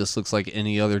mean, that just looks like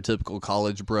any other typical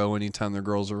college bro anytime their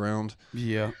girl's around.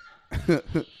 Yeah.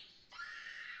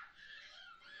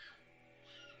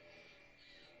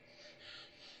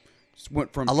 Just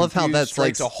went from I love how that's straight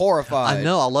like to horrified. I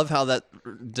know. I love how that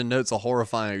denotes a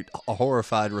horrified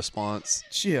response.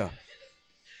 Yeah.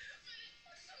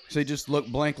 So he just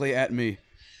looked blankly at me.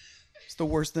 It's the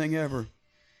worst thing ever.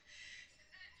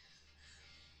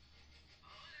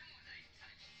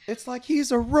 It's like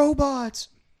he's a robot.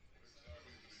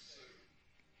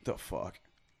 The fuck?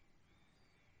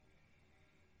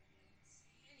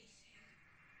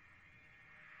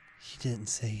 He didn't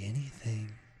say anything.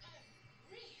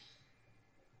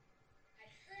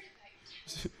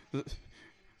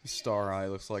 Star Eye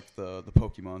looks like the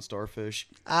Pokemon starfish.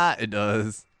 Ah, it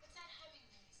does.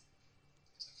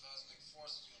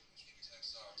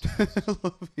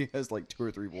 He has like 2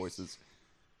 or 3 voices.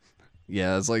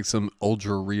 Yeah, it's like some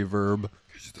ultra reverb.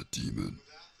 He's the demon.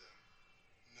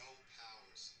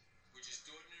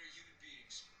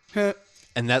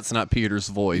 And that's not Peter's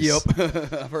voice. Yep,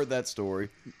 I've heard that story.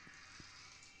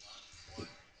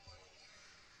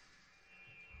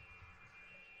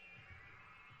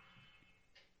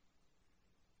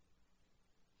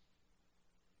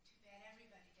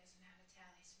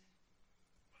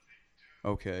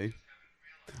 Okay.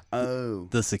 Oh.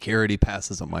 The security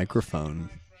passes a microphone.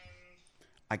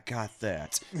 I got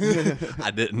that.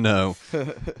 I didn't know.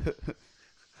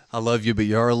 I love you, but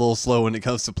you are a little slow when it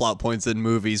comes to plot points in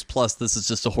movies. Plus, this is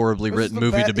just a horribly written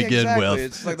movie to begin with.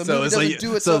 It's like the movie doesn't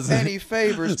do itself any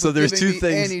favors. So there's giving two me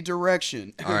things. Any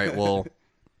direction. All right, well.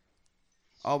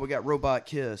 Oh, we got Robot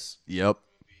Kiss. Yep.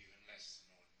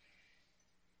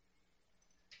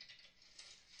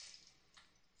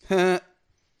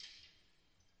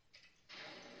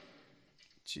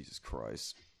 Jesus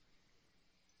Christ.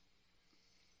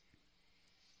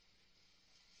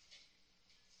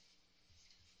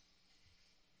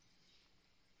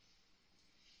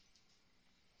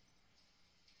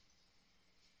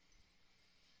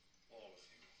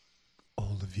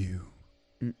 All of you.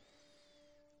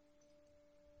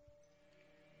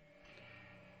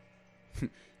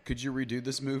 Could you redo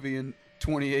this movie in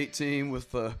 2018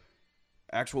 with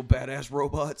actual badass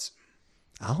robots?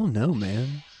 I don't know,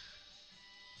 man.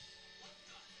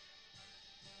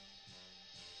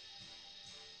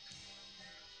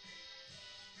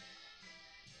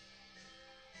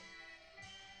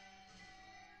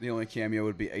 The only cameo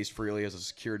would be Ace Frehley as a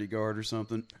security guard or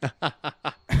something.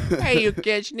 Hey, you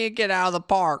kids, you need to get out of the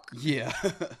park. Yeah.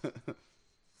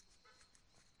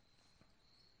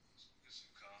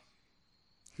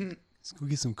 Let's go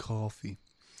get some coffee.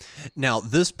 Now,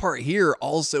 this part here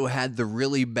also had the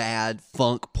really bad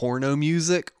funk porno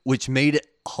music, which made it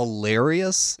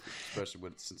hilarious. Especially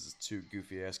since it's two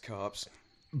goofy ass cops.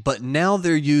 But now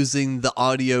they're using the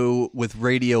audio with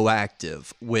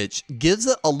Radioactive, which gives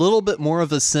it a little bit more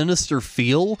of a sinister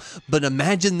feel. But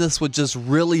imagine this with just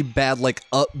really bad, like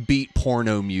upbeat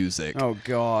porno music. Oh,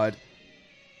 God.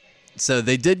 So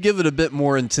they did give it a bit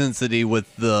more intensity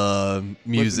with the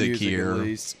music here. At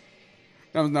least.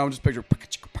 No, I'm just picturing.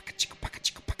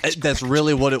 That's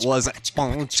really what it was.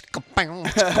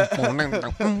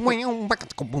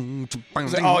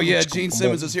 Oh, yeah, Gene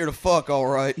Simmons is here to fuck, all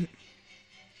right.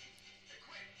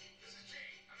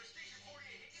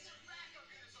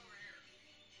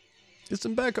 Get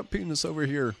some backup penis over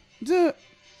here. You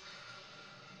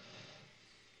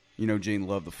know Gene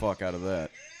loved the fuck out of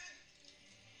that.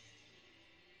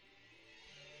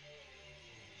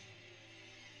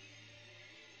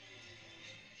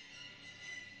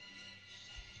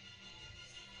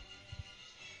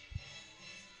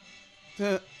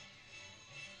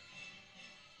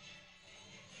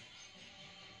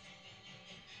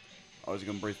 Oh, is he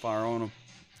gonna breathe fire on him?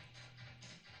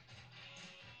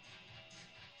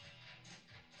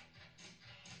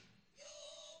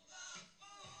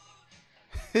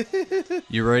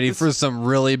 You ready for some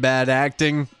really bad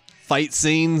acting? Fight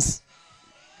scenes?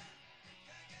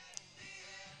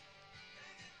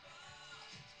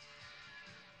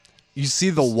 You see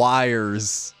the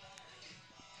wires.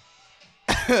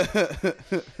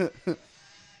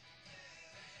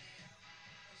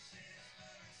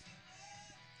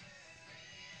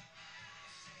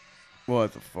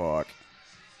 What the fuck?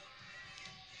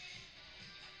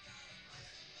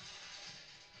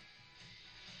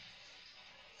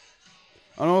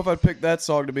 I don't know if I'd pick that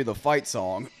song to be the fight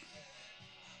song.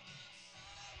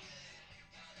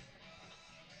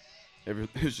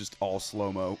 It's just all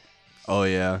slow-mo. Oh,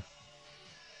 yeah.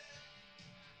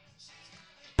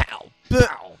 Pow,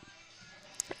 pow.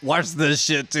 Watch this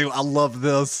shit, too. I love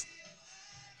this.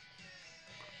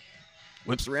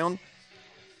 Whips around.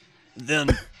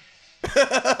 Then...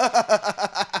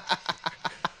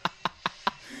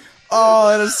 Oh,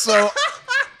 that is so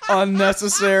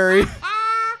unnecessary.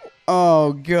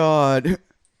 Oh, God.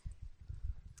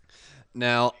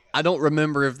 Now, I don't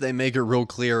remember if they make it real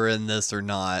clear in this or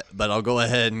not, but I'll go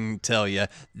ahead and tell you.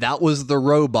 That was the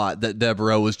robot that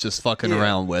Deborah was just fucking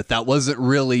around with. That wasn't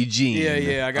really Gene.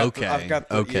 Yeah, I got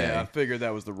okay. Yeah, I figured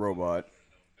that was the robot.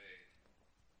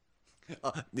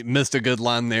 Missed a good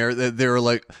line there. They were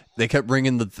like, they kept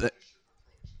ringing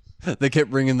they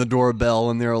kept ringing the doorbell,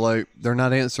 and they were like, they're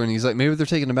not answering. He's like, maybe they're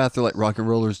taking a bath. They're like, rock and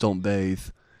rollers don't bathe.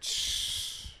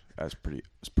 That's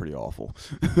pretty awful.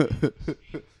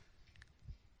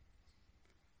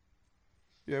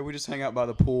 Yeah, we just hang out by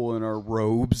the pool in our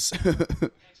robes. Had some trouble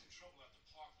at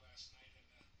the park last night,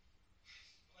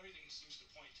 and everything seems to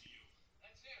point to you.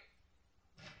 That's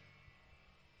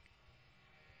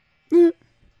him.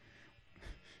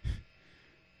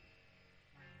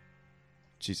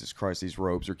 Jesus Christ, these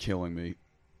robes are killing me.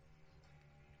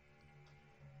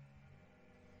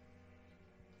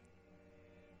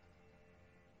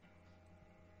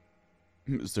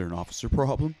 Is there an officer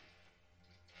problem?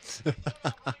 Gene's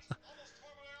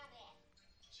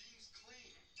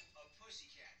clean. A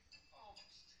pussycat.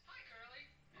 Almost. Hi, girlie.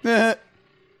 Eh.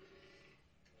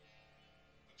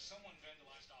 Someone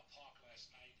vandalized our park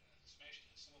last night, smashed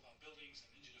some of our buildings,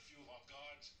 and injured a few of our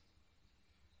guards.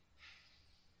 Well,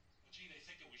 gee, they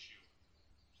think it was you.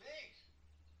 Think?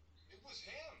 It was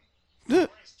him.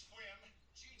 Or his twin.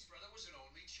 Gene's brother was an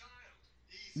only child.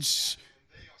 He's and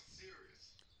they are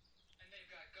serious. And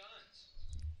they've got guns.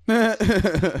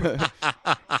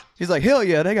 He's like, hell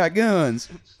yeah, they got guns.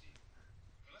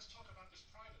 Let's talk about this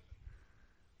privately.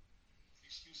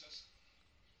 Excuse us.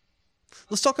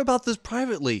 Let's talk about this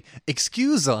privately.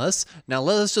 Excuse us. Now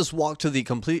let us just walk to the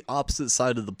complete opposite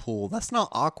side of the pool. That's not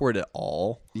awkward at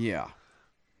all. Yeah.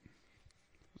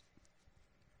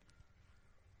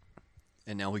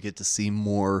 And now we get to see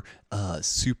more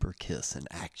Super Kiss in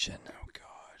action. Oh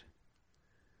God.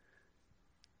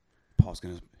 Paul's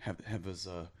gonna have his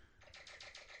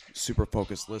super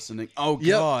focused listening. Oh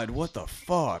Yep. God, what the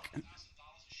fuck? $1,000 a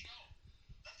show.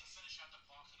 Let them finish at the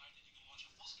park tonight, then you can launch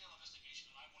a full-scale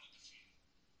investigation, and I won't interfere.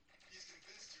 He's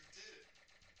convinced you did it,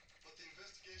 but the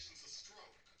investigation's a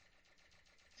stroke.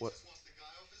 He What? just wants the guy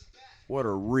off his back. What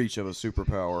a reach of a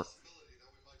superpower. Possibility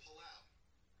that we might pull out.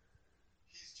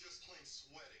 He's just plain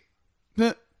sweating.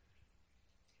 Okay,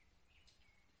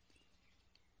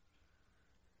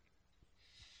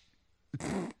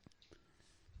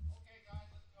 guys,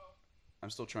 let's go.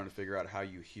 I'm still trying to figure out how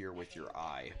you hear with your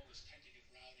eye. This tend to get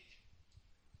rowdy.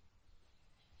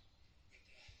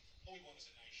 All we want is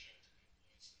a nice shirt.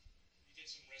 You get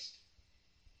some rest.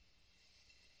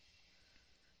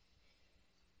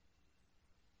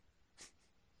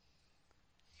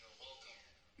 You're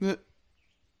welcome.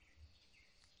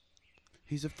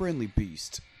 He's a friendly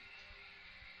beast.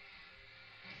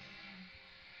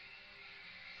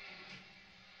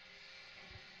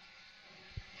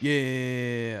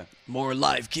 Yeah. More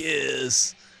life,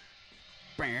 Kiss.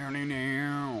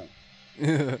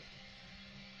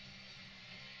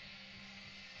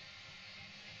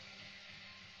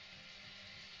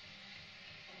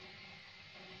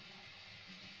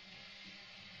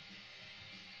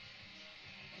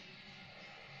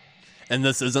 And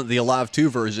this isn't the Alive 2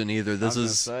 version either. This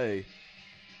is say.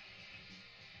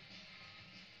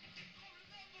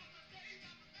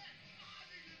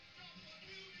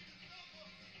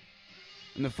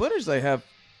 And the footage they have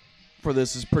for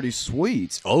this is pretty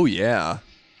sweet. Oh yeah.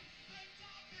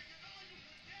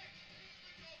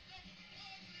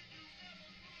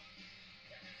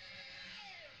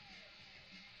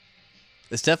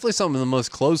 It's definitely some of the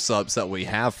most close-ups that we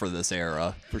have for this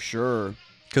era. For sure.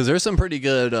 Because there's some pretty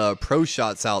good pro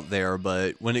shots out there,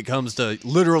 but when it comes to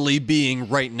literally being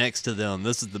right next to them,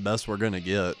 this is the best we're going to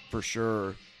get. For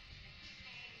sure.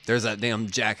 There's that damn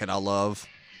jacket I love.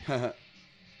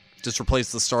 Just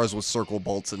replace the stars with circle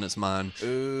bolts and it's mine.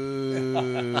 Ooh.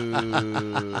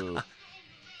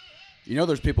 You know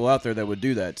there's people out there that would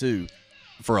do that too.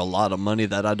 For a lot of money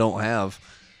that I don't have.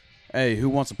 Hey, who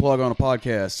wants to plug on a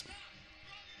podcast?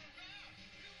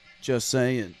 Just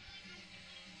saying.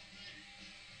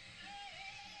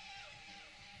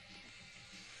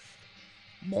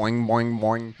 Boing, boing,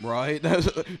 boing. Right?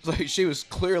 It's like she was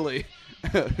clearly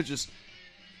just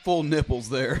full nipples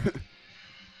there.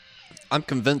 I'm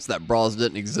convinced that bras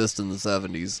didn't exist in the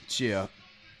 70s. Yeah.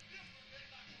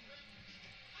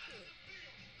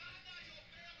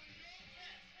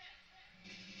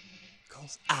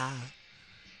 Cause I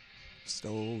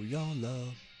stole your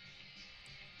love.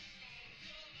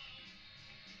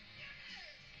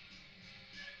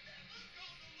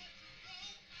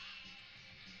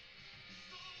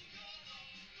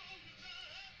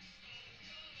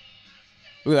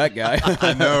 Look at that guy.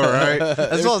 I know, right?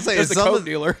 That's what I'm saying. That's the coke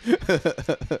dealer.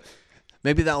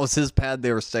 Maybe that was his pad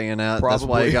they were staying at. Probably. That's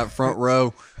why he got front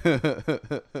row.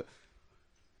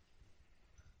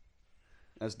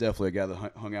 That's definitely a guy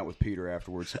that hung out with Peter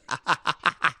afterwards.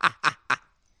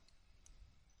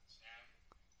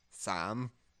 Sam.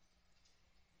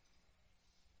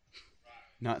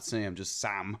 Not Sam, just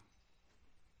Sam.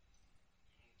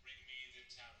 Bring me the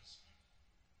talisman.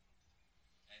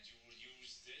 And you will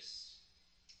use this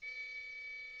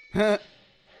if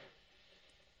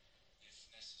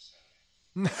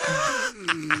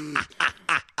necessary.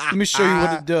 Let me show you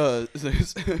what it does.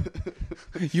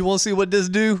 You want to see what this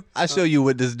do? I show you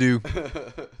what this do. Let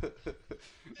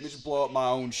me just blow up my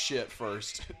own shit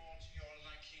first. To your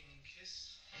liking,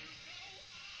 Kiss.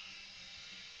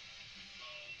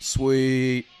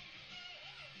 Sweet.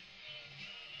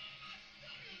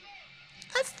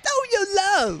 I stole your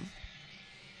love.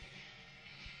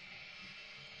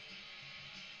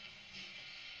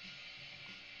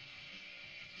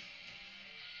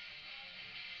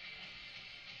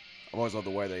 I've always loved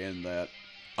the way they end that.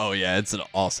 Oh yeah, it's an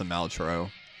awesome outro.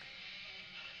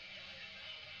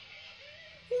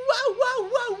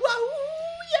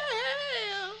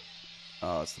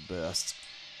 Oh, it's the best.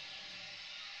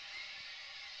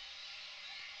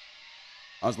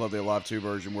 I just love the Alive 2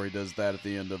 version where he does that at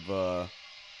the end of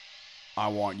I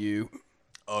Want You.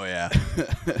 Oh yeah.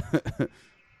 Can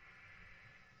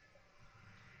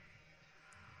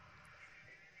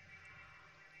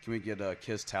we get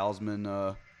Kiss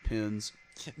Talisman pins?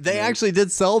 They actually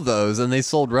did sell those, and they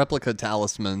sold replica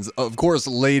talismans. Of course,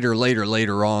 later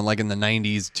on, like in the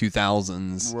 90s,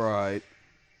 2000s. Right.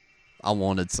 I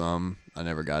wanted some. I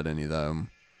never got any of them.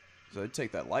 So they'd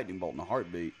take that lightning bolt in a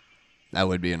heartbeat. That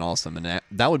would be an awesome,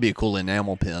 that would be a cool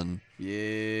enamel pin.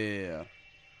 Yeah.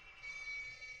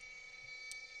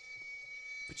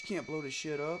 But you can't blow this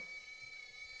shit up.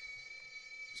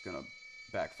 It's gonna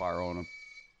backfire on him.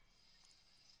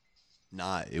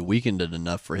 Nah, it weakened it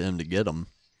enough for him to get them.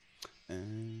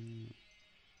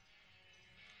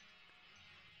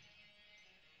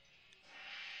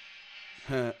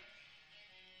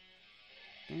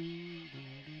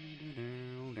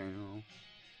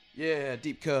 Yeah,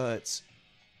 deep cuts.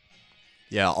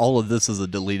 Yeah, all of this is a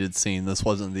deleted scene. This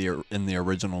wasn't in the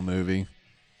original movie.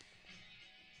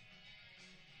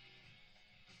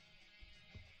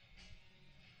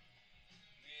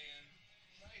 Man,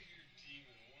 if I hear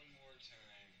demon one more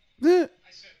time.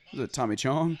 Is it Tommy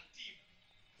Chong?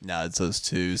 Nah, it's those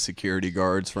two security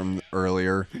guards from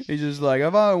earlier. He's just like,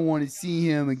 if I don't want to see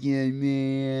him again,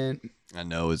 man. I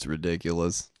know, it's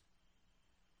ridiculous.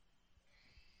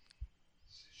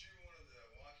 Since you're one of the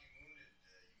walking wounded,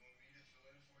 you want me to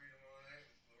fill in for you tomorrow night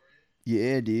with Gloria?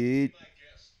 Yeah, dude. My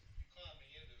guest, you called me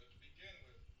into it to begin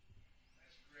with.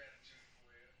 That's gratitude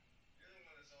for you. You're the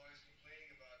one that's always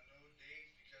complaining about no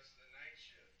dates because of the night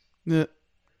shift. Yeah.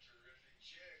 They're terrific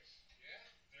chicks. Yeah,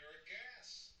 they're a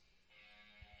gas.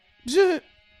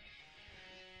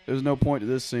 There's no point to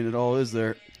this scene at all, is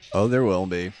there? Oh, there will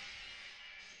be.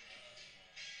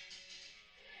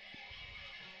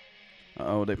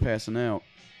 Uh-oh, they passing out.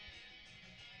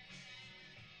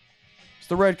 It's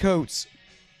the red coats.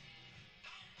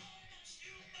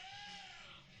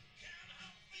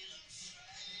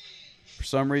 For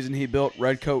some reason, he built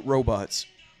red coat robots.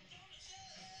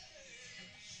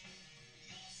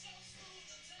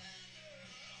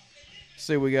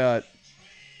 See, we got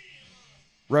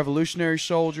Revolutionary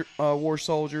War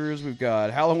soldiers. We've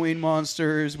got Halloween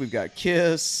monsters. We've got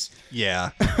Kiss. Yeah.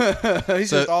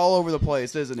 He's just all over the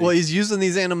place, isn't he? Well, he's using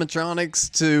these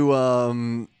animatronics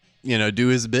to, do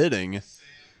his bidding.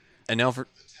 And now for... The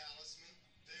talisman,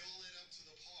 they all led up to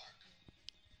the park.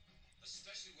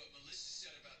 Especially what Melissa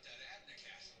said about that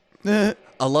Abner cat.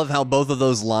 I love how both of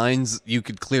those lines, you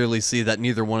could clearly see that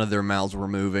neither one of their mouths were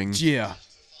moving. Yeah. To find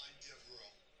Devereaux.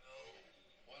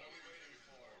 What are we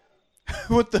waiting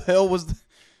for? What the hell was... Let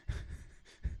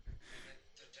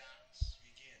the dance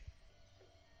begin.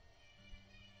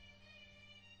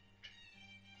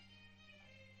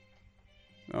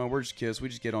 Oh, we're just Kiss. We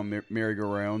just get on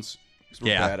merry-go-rounds. 'Cause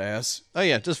we're Yeah. badass. Oh,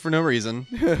 yeah, just for no reason.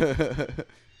 That's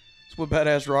what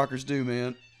badass rockers do,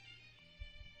 man.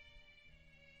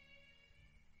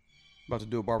 About to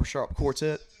do a barbershop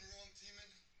quartet. Something wrong, Demon?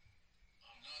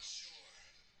 I'm not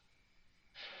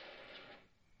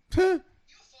sure. Your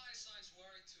fire signs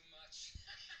worry too much.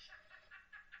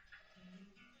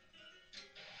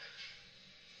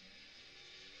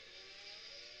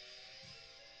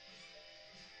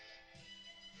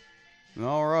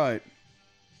 All right.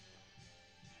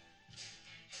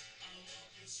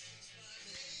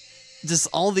 Just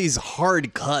all these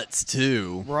hard cuts,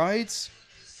 too. Right?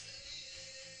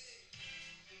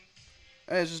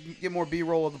 Hey, just get more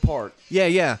B-roll of the park. Yeah,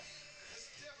 yeah.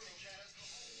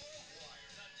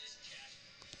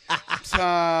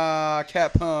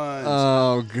 Cat puns.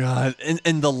 Oh, God.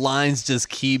 And the lines just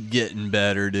keep getting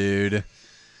better, dude.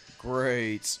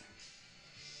 Great.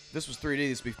 This was 3D.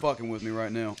 This would be fucking with me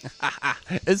right now.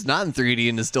 It's not in 3D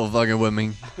and it's still fucking with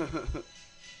me.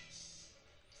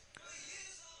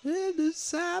 And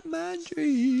inside my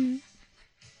dream.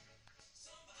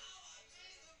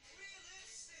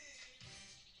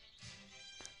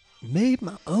 Made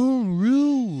my own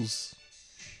rules.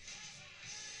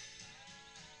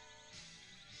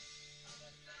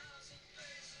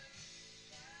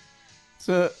 It's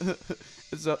a.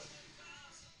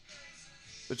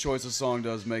 The choice of song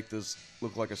does make this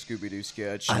look like a Scooby-Doo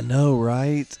sketch. I know,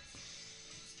 right?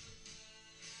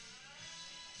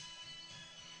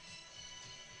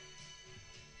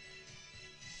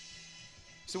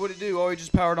 So what did he do? Oh, he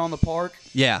just powered on the park?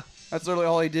 Yeah. That's literally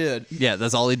all he did. Yeah,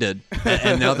 that's all he did.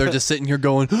 And now they're just sitting here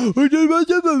going, I don't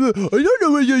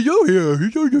know what you do here.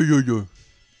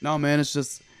 No, man, it's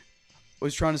just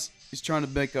he's trying to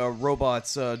make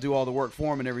robots do all the work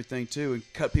for him and everything too,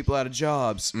 and cut people out of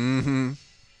jobs. Mm-hmm.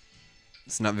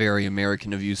 It's not very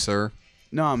American of you, sir.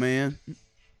 Nah, man.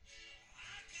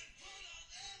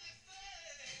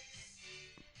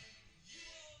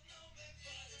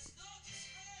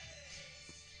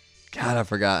 God, I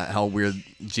forgot how weird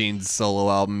Gene's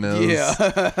solo album is. Yeah.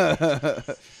 I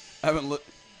haven't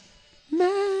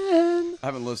Man.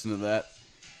 listened to that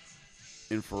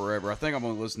in forever. I think I'm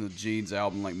gonna listen to Gene's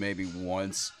album like maybe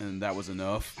once, and that was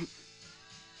enough.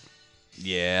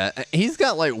 Yeah, he's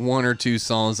got like one or two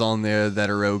songs on there that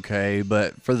are okay,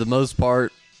 but for the most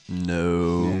part,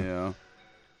 no. Yeah.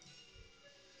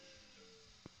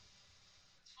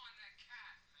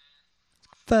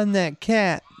 Find that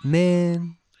cat,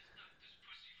 man.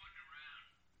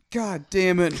 God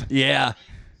damn it! Yeah.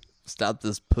 Stop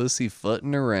this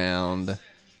pussyfooting around.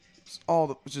 It's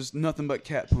just nothing but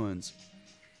cat puns.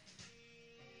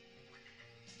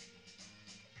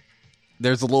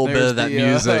 There's a little bit of that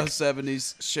music.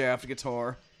 70s shaft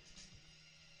guitar.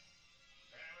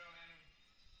 Very well then.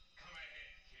 Come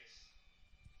ahead, Kiss.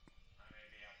 I may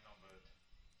be outnumbered,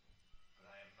 but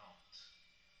I am not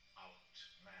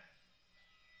outmanned.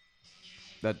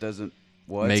 That doesn't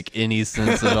what? Make any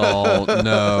sense at all.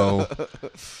 No.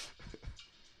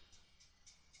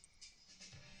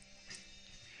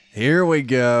 Here we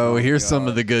go. Oh, Here's some God.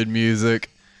 of the good music.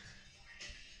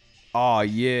 Oh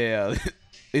yeah,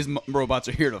 these robots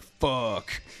are here to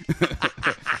fuck.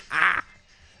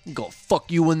 I'm gonna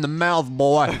fuck you in the mouth,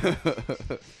 boy.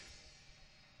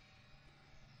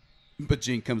 But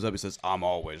Gene comes up and says, "I'm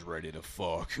always ready to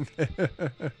fuck."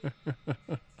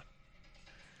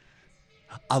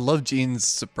 I love Gene's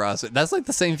surprise. That's like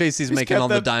the same face he's making got on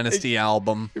the that- Dynasty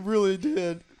album. It really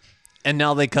did. And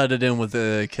now they cut it in with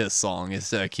a Kiss song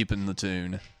instead of keeping the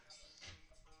tune.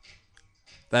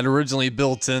 That originally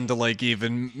built into like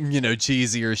even,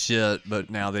 cheesier shit, but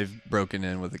now they've broken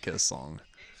in with a Kiss song.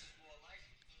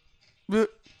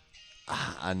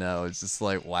 I know, it's just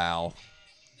like, wow.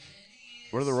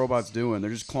 What are the robots doing?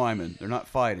 They're just climbing. They're not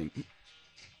fighting.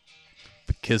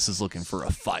 But Kiss is looking for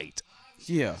a fight.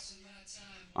 Yeah.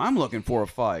 I'm looking for a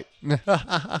fight.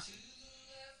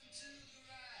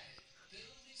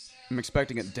 I'm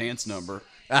expecting a dance number.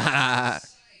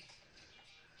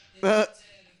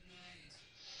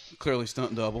 Clearly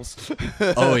stunt doubles.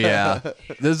 Oh, yeah.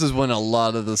 This is when a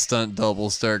lot of the stunt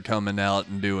doubles start coming out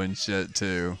and doing shit,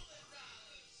 too.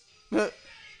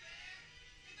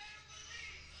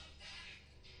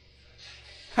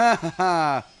 Ha ha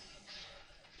ha.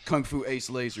 Kung Fu Ace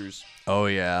lasers. Oh,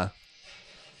 yeah.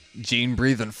 Gene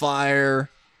breathing fire.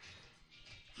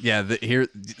 Yeah, here,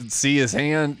 see his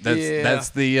hand? That's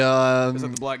the, Is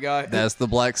that the black guy? That's the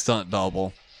black stunt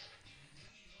double.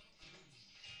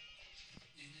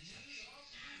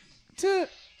 The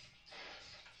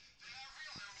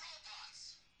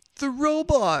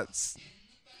robots.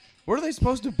 What are they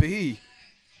supposed to be?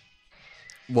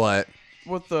 What?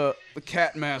 With the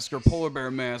cat mask or polar bear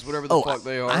mask, whatever the fuck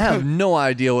they are. I have no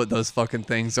idea what those fucking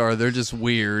things are. They're just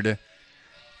weird.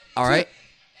 All right.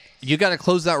 You got to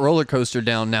close that roller coaster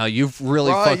down now. You've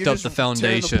really fucked up the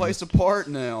foundation. Tearing the place apart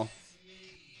now.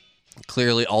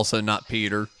 Clearly also not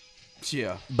Peter.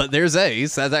 Yeah. But there's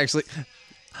Ace. That's actually...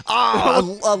 I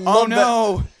love Oh,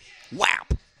 no.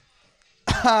 Whap.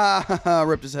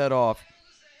 Ripped his head off.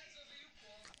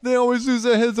 They always lose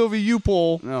their heads over you,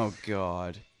 Paul. Oh,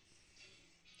 God.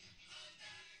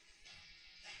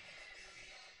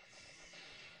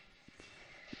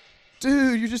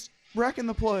 Dude, you're just wrecking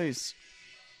the place.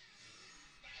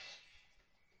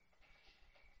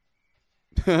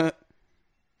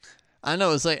 I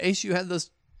know. It's like, Ace, you had those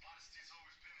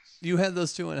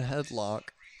two in a headlock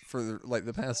for like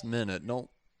the past minute. Don't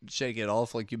shake it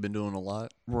off like you've been doing a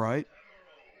lot. Right.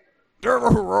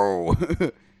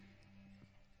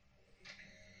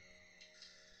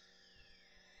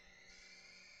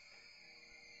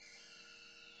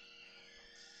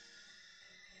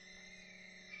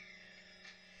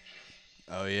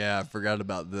 Oh, yeah. I forgot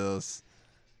about this.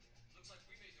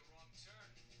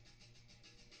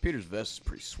 Peter's vest is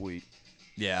pretty sweet.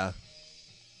 Yeah.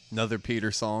 Another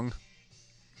Peter song.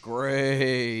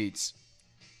 Great.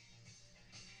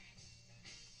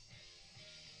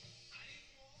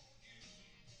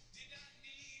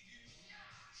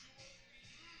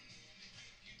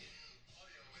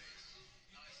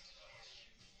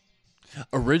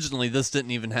 Originally, this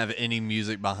didn't even have any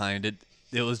music behind it.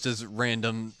 It was just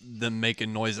random them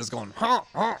making noises going, ha,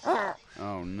 ha, ha.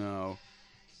 Oh, no.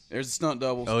 There's the stunt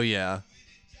doubles. Oh, yeah.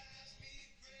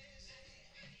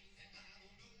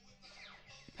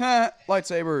 Ha!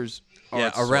 Lightsabers. Oh, Yeah,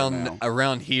 it's so now.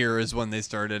 around here is when they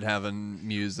started having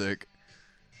music.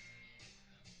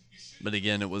 But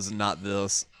again, it was not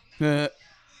this. Ha.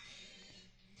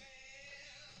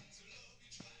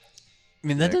 I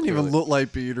mean, that Yeah, doesn't even clearly. look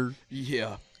like Peter.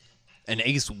 Yeah. And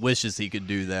Ace wishes he could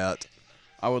do that.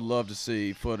 I would love to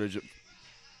see footage of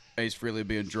Ace Frehley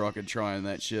being drunk and trying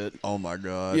that shit. Oh, my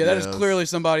God. Yeah, that is yes. clearly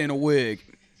somebody in a wig.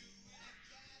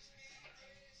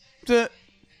 Tuh.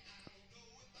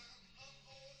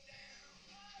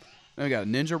 Now we got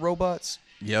ninja robots.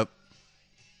 Yep.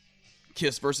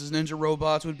 Kiss versus ninja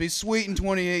robots would be sweet in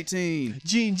 2018.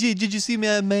 Gene, did you see my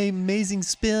amazing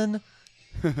spin?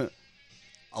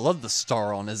 I love the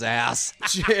star on his ass.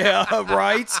 Yeah,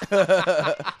 right?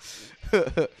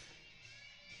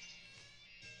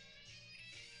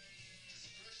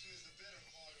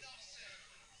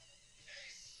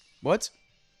 What?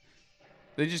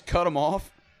 They just cut him off?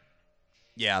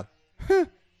 Yeah.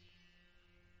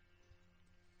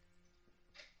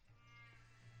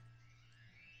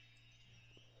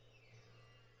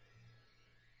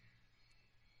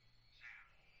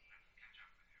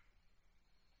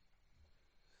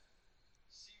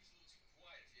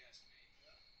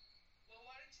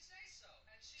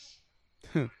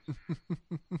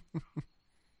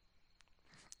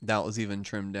 That was even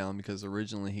trimmed down because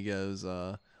originally he goes,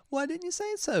 why didn't you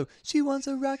say so? She wants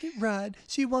a rocket ride.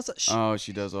 She wants a... Oh,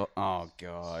 she does. Oh,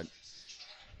 God.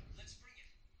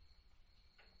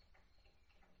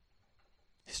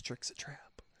 trick's a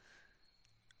trap.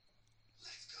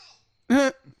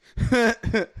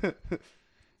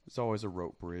 It's always a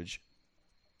rope bridge.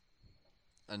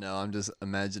 I know, I'm just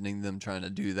imagining them trying to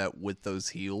do that with those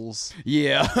heels,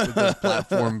 Yeah. with those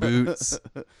platform boots.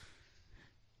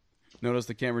 Notice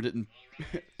the camera didn't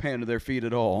pan to their feet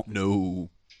at all. No.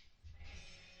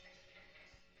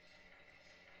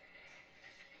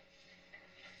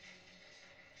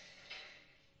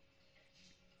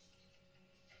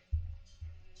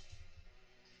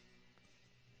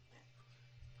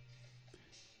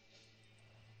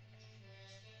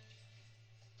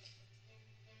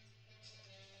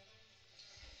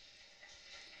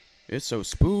 It's so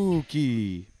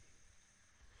spooky.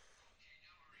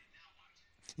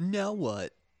 Now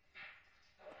what?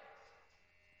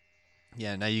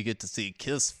 Yeah, now you get to see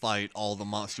Kiss fight all the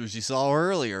monsters you saw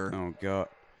earlier. Oh, God.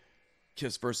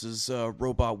 Kiss versus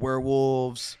robot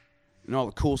werewolves and all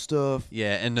the cool stuff.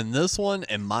 Yeah, and then this one,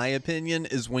 in my opinion,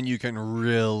 is when you can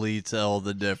really tell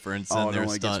the difference in their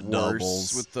stunt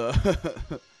doubles. With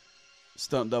the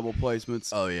stunt double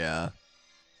placements. Oh, yeah.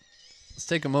 Let's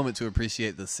take a moment to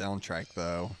appreciate the soundtrack,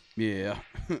 though. Yeah.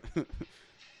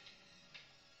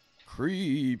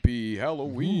 Creepy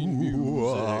Halloween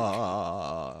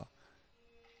music.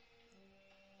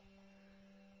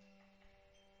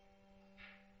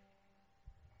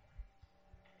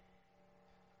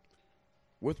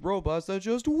 With robots that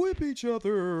just whip each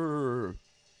other.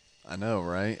 I know,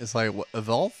 right? It's like, of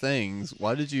all things,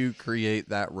 why did you create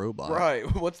that robot?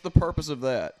 Right. What's the purpose of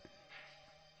that?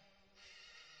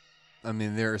 I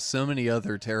mean, there are so many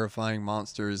other terrifying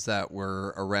monsters that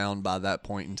were around by that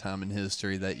point in time in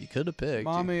history that you could have picked.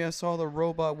 Mommy, I saw the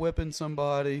robot whipping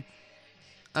somebody.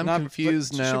 I'm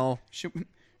confused now.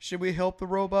 Should we help the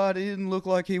robot? He didn't look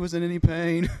like he was in any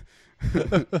pain.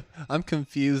 I'm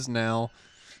confused now.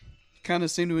 Kind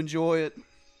of seemed to enjoy it.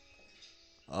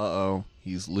 Uh-oh.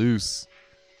 He's loose.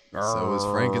 So is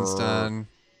Frankenstein.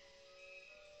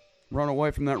 Run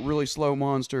away from that really slow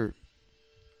monster.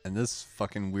 And this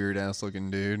fucking weird-ass looking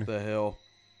dude. What the hell?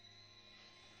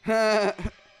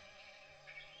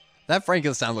 That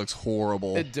Frankenstein looks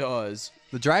horrible. It does.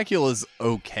 The Dracula's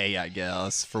okay, I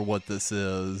guess, for what this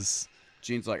is.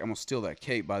 Gene's like, I'm going to steal that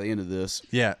cape by the end of this.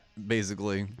 Yeah,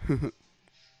 basically.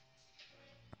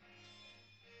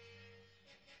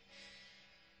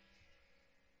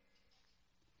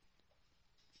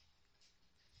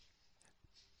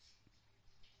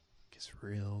 Gets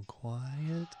real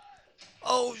quiet.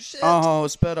 Oh, shit! Oh,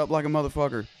 sped up like a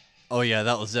motherfucker. Oh, yeah,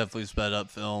 that was definitely sped up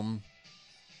film.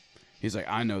 He's like,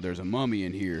 I know there's a mummy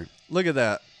in here. Look at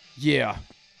that. Yeah.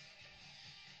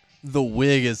 The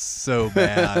wig is so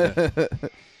bad.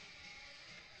 It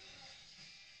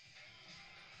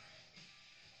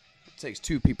takes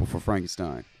two people for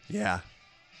Frankenstein. Yeah.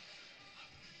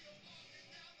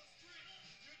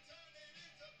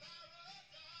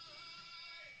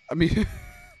 I mean,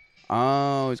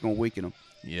 oh, he's going to weaken him.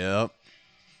 Yep.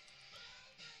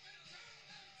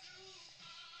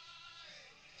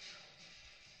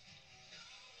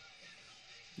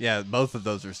 Yeah, both of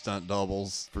those are stunt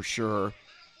doubles. For sure.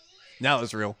 Now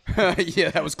it's real.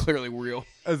 Yeah, that was clearly real.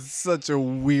 It's such a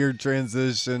weird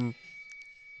transition.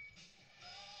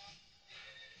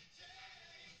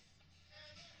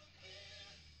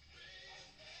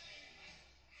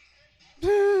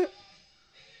 You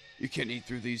can't eat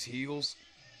through these heels.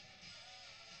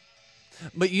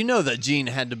 But you know that Gene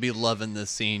had to be loving this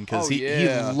scene because Oh, he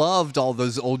yeah. loved all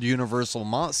those old Universal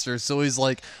monsters. So he's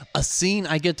like, a scene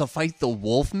I get to fight the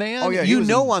Wolfman? Oh, yeah, he You was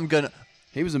know in- I'm going to...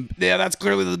 He was in. Yeah, that's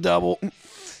clearly the double.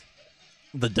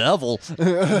 The devil.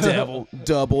 Devil.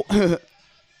 Double.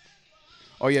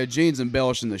 Oh, yeah, Gene's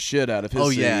embellishing the shit out of his Oh,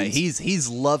 yeah. scenes. He's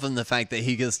loving the fact that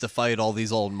he gets to fight all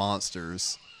these old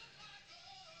monsters.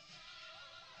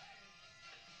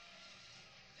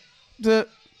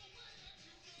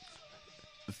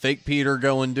 Fake Peter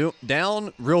going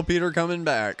down, real Peter coming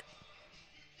back.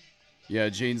 Yeah,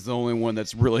 Gene's the only one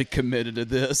that's really committed to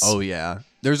this. Oh, yeah.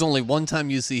 There's only one time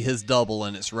you see his double,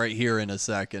 and it's right here in a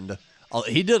second.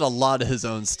 He did a lot of his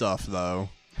own stuff, though.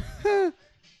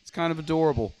 It's kind of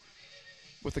adorable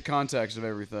with the context of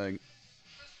everything.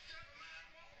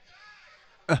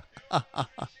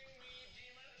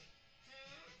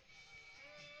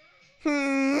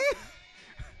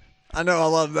 I know, I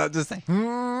love that. Just like,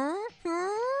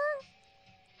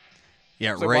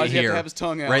 yeah, So right why does he have here, to have his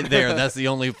tongue out? right there. That's the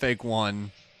only fake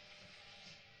one.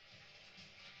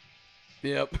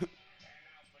 Yep. And now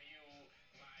for you,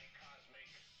 my cosmic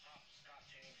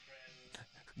hopscotching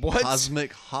friend. What?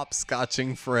 Cosmic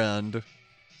hopscotching friend.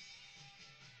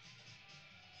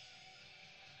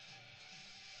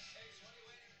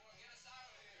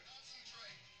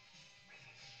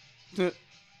 Huh?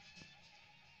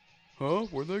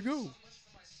 Where'd they go?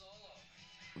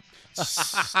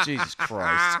 Jesus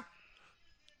Christ.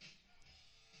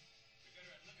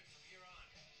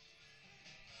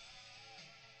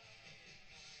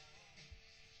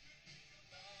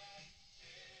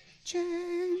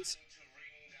 Chains.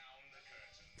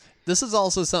 This is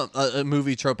also a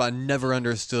movie trope I never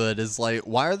understood. Is like,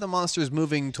 why are the monsters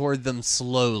moving toward them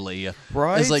slowly?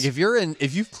 Right. It's like if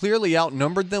you've clearly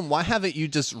outnumbered them, why haven't you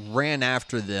just ran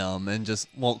after them and just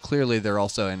clearly they're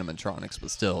also animatronics,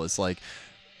 but still, it's like,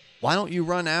 why don't you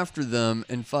run after them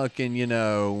and fucking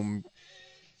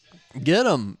get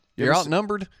them? You're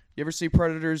outnumbered. You ever see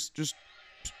predators just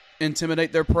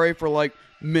intimidate their prey for like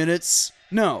minutes?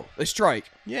 No, they strike.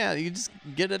 Yeah, you just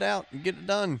get it out and get it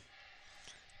done.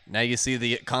 Now you see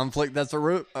the conflict that's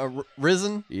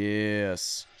risen?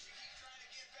 Yes.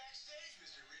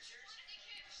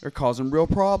 They're causing real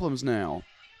problems now. I don't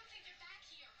think they're back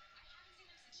here. I haven't seen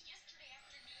them since yesterday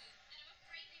afternoon, and I'm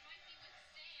afraid they might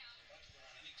be with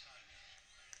Sam.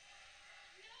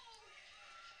 No.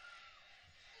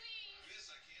 Please.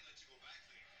 Yes, I can't let you go back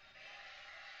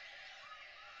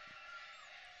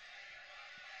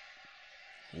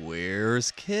there.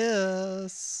 Where's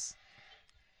Kiss?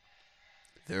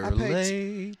 They're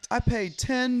late. I paid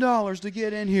 $10 to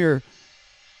get in here.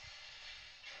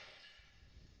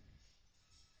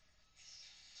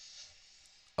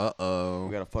 Uh-oh.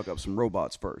 We gotta fuck up some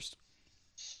robots first.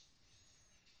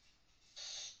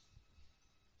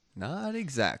 Not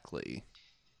exactly.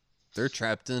 They're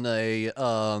trapped in a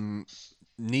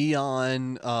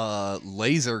neon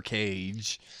laser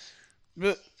cage.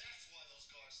 But That's why those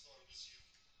guards thought it was you.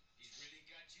 He really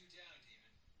got you down,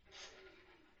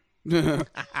 Demon.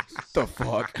 the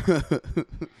fuck? You'll never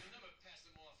pass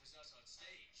them off as us on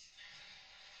stage. Let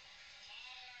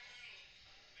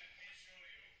me show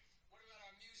you. What about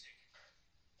our music?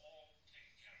 All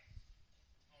taken care of.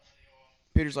 Oh, they all.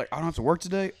 Peter's like, I don't have to work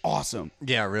today? Awesome.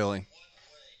 Yeah, really. What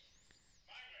way?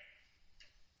 My way.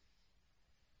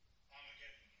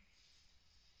 Armageddon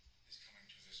is coming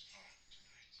to this park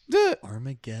tonight.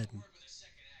 Armageddon. For the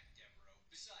second act, Devereaux.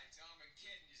 Besides,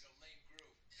 Armageddon is a lame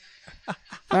group.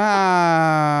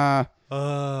 Ah.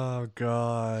 Oh,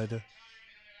 God. We'll be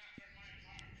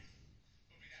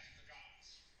that the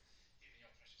gods. Even your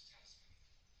precious talisman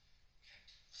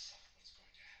can't stop what's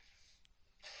going to happen.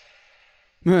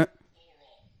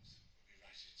 All wrongs will be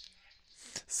righted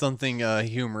tonight. Something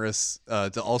humorous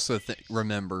to also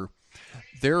remember.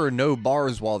 There are no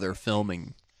bars while they're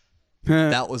filming.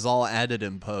 That was all added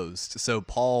in post. So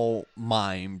Paul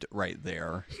mimed right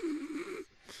there.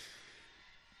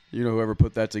 You know, whoever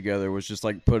put that together was just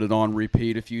like put it on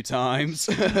repeat a few times.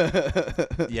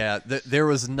 Yeah, there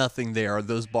was nothing there.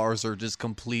 Those bars are just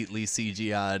completely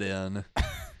CGI'd in.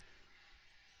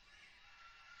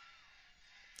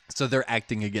 So they're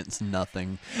acting against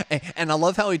nothing. And I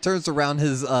love how he turns around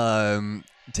his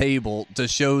table to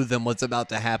show them what's about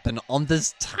to happen on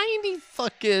this tiny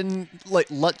fucking like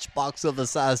lunchbox of a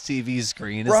size TV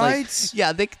screen. It's Right? like,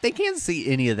 yeah, they can't see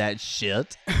any of that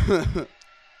shit.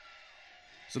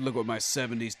 So look what my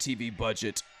 70s TV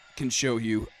budget can show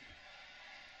you.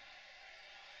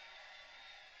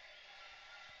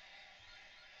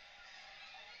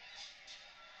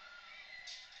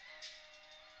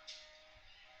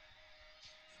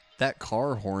 That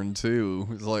car horn too.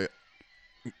 It's like,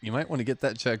 you might want to get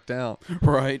that checked out.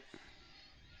 Right.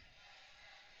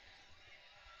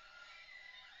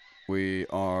 We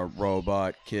are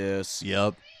Robot Kiss.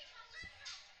 Yep.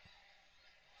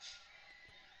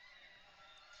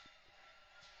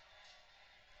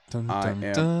 Dun,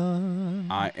 dun,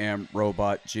 I am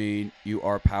Robot Gene. You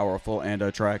are powerful and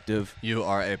attractive. You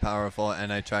are a powerful and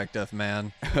attractive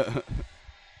man. I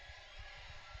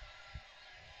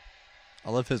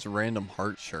love his random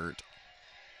heart shirt.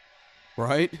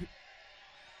 Right?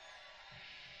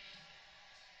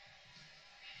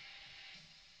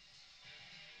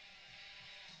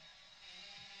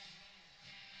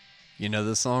 You know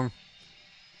this song?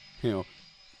 You know,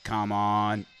 come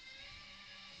on.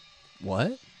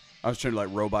 What? I was trying to like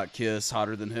Robot Kiss,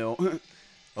 Hotter Than Hell.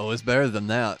 Oh, it's better than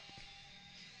that.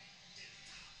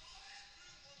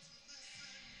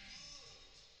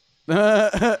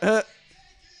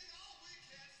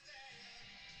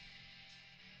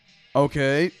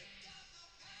 Okay.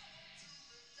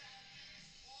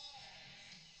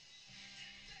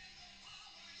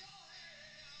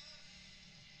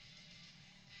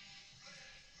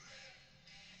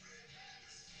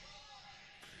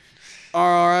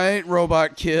 All right,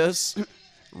 Robot Kiss.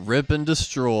 Rip and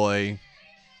destroy.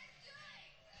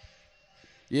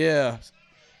 Yeah.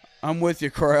 I'm with you,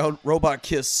 crowd. Robot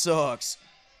Kiss sucks.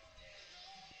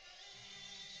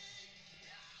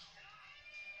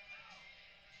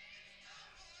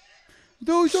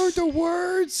 Those aren't the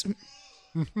words.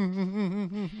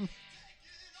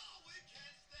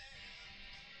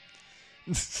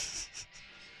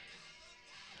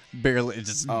 Barely,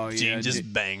 just Oh, yeah, Gene just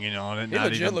dude. banging on it. It not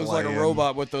legit even looks like a playing.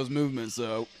 robot with those movements,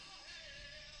 though.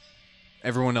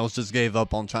 Everyone else just gave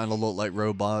up on trying to look like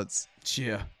robots.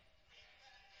 Yeah. So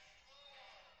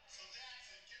that's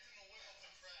it. Get them to whip up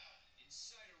the crowd.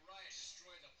 Incite a riot,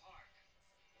 destroy the park.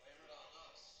 Blame it on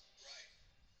us. Right.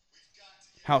 We've got to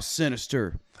get How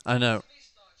sinister. I know. Me,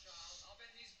 Star Child. I'll bend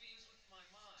these beams with my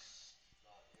mind.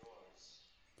 not yours.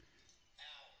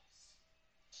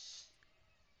 Ours.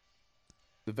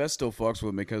 The vest still fucks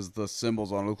with me because the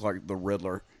symbols on it look like the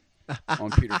Riddler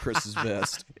on Peter Chris's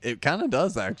vest. It kind of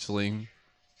does, actually. Got to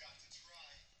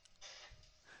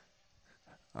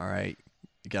try. All right.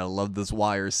 You gotta love this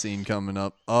wire scene coming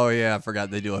up. Oh yeah, I forgot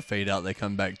they do a fade out. They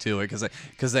come back to it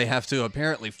because they have to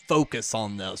apparently focus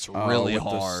on this really with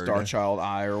hard. The Star Child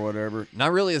eye or whatever.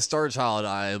 Not really a Star Child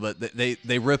eye, but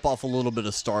they rip off a little bit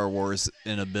of Star Wars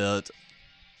in a bit.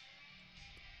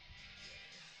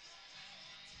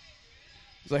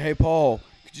 It's like, hey, Paul,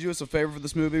 could you do us a favor for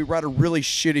this movie? Write a really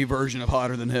shitty version of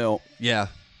Hotter Than Hell. Yeah.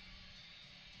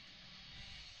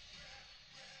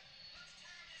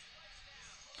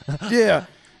 Yeah.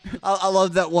 I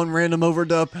love that one random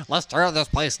overdub. Let's tear this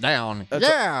place down.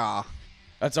 Yeah.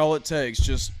 That's all it takes.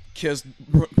 Just Kiss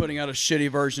putting out a shitty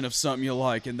version of something you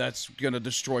like, and that's going to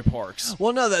destroy parks.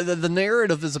 Well, no, the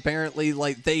narrative is apparently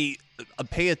like they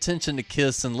pay attention to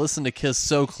Kiss and listen to Kiss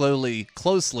so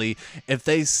closely. If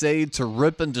they say to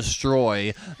rip and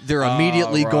destroy, they're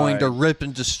immediately going to right. rip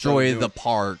and destroy do the it.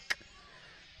 park.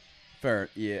 Fair.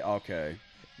 Yeah, okay.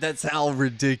 That's how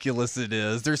ridiculous it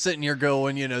is. They're sitting here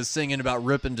going, singing about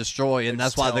rip and destroy, and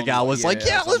that's why the telling guy them, was yeah, like,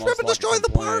 "Yeah, it's let's rip almost and like a destroy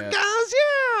the park, complaint. guys!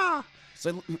 Yeah."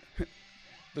 So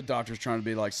the doctor's trying to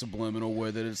be like subliminal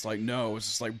with it. It's like, no, it's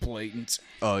just like blatant.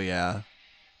 Oh yeah.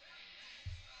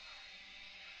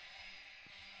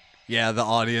 Yeah, the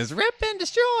audience rip and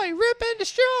destroy, rip and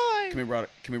destroy.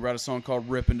 Can we write a song called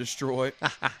 "Rip and Destroy"?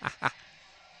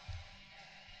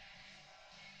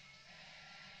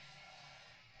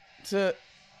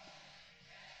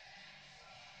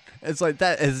 It's like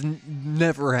that has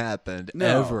never happened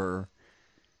No. ever.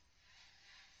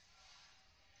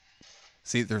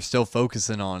 See, they're still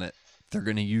focusing on it. They're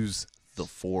gonna use the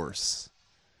Force,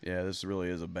 Yeah, this really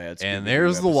is a bad. and Scooby-Doo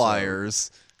there's the episode.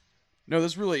 wires. No,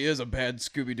 this really is a bad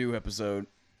Scooby-Doo episode.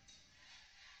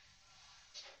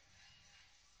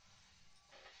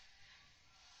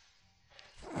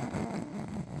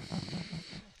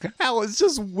 How it's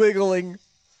just wiggling,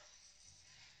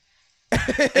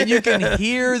 and you can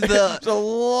hear the There's a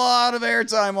lot of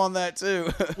airtime on that too.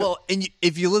 well. And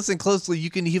if you listen closely, you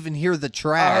can even hear the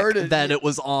track heard it. that it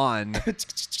was on.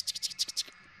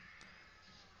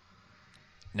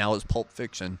 Now it's Pulp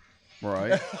Fiction.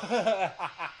 Right.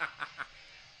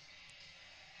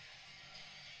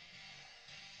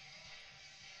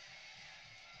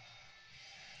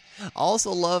 I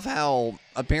also love how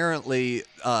apparently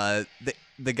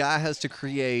the guy has to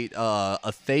create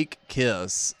a fake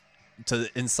kiss to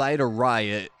incite a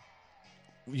riot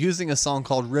using a song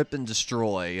called Rip and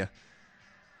Destroy.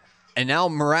 And now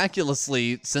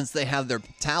miraculously, since they have their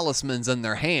talismans in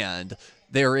their hand,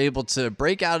 they are able to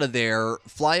break out of there,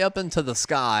 fly up into the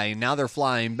sky. Now they're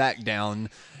flying back down.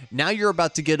 Now you're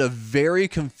about to get a very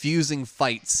confusing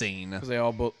fight scene. Because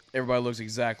everybody looks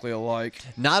exactly alike.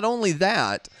 Not only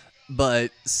that,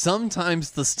 but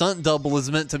sometimes the stunt double is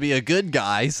meant to be a good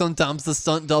guy, sometimes the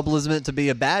stunt double is meant to be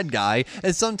a bad guy,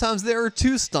 and sometimes there are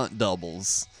two stunt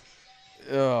doubles.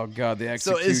 Oh god, the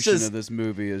So execution it's just- of this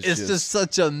movie is It's just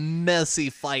such a messy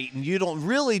fight, and you don't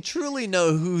really truly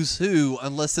know who's who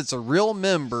unless it's a real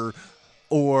member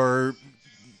or,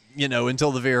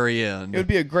 until the very end. It would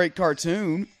be a great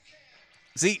cartoon.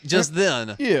 See, just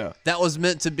then, Yeah. that was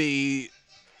meant to be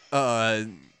Regular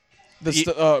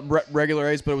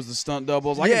Ace, but it was the stunt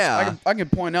doubles. Yeah. I can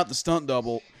point out the stunt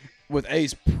double with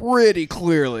Ace pretty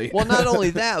clearly. Well, not only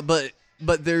that, but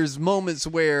there's moments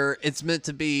where it's meant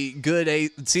to be good.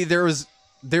 See, there was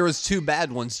two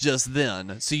bad ones just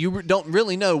then, so you don't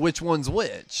really know which one's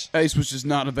which. Ace was just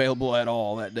not available at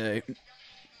all that day.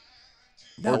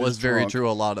 That Or was just very drunk. true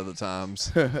a lot of the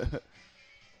times.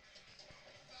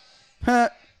 All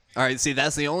right, see,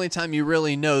 that's the only time you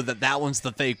really know that one's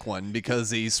the fake one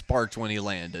because he sparked when he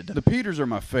landed. The Peters are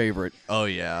my favorite. Oh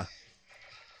yeah.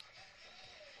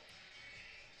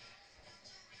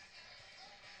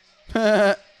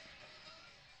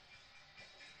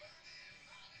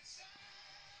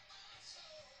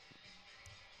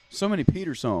 So many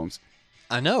Peter songs.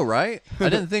 I know, right? I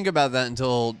didn't think about that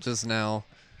until just now.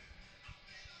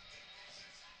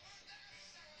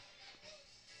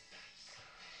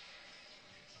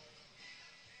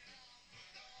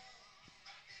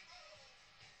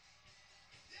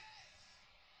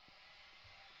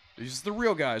 These are the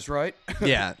real guys, right?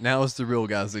 Yeah, now it's the real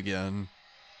guys again.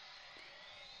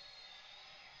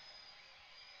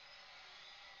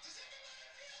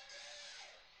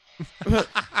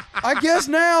 I guess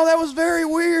now that was very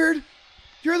weird.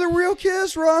 You're the real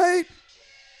Kiss, right?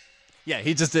 Yeah,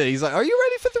 he just did. He's like, "Are you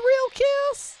ready for the real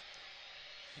Kiss?"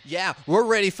 Yeah, we're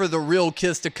ready for the real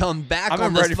Kiss to come back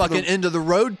on this fucking End of the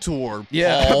Road tour.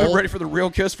 Yeah, Paul. I've been ready for the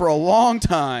real Kiss for a long I've been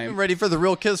time. ready for the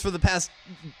real Kiss for the past,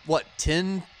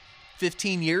 10,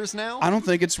 15 years now? I don't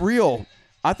think it's real.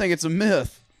 I think it's a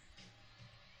myth.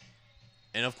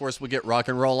 And of course, we get Rock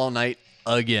and Roll All Night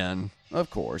again.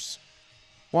 Of course.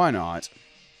 Why not?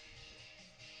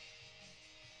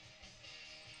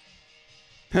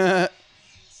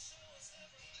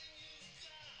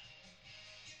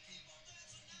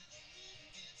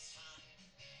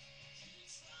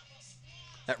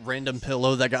 That random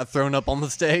pillow that got thrown up on the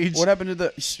stage. What happened to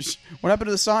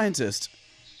the scientist?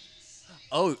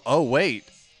 Oh, wait.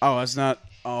 Oh, that's not.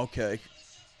 Oh, okay.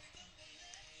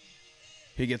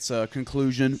 He gets a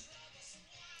conclusion.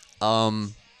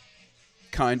 Kind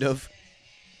of.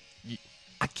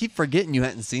 I keep forgetting you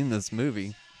hadn't seen this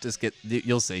movie.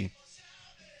 You'll see.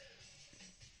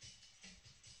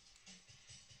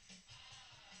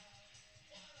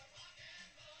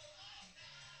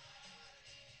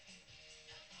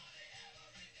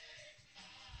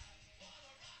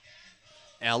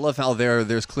 And I love how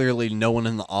there's clearly no one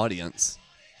in the audience.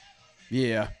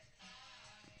 Yeah.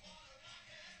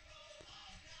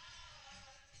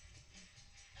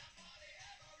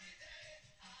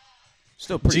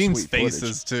 Still pretty Gene's sweet footage.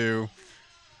 faces too.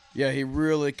 Yeah, he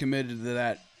really committed to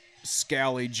that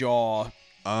scally jaw.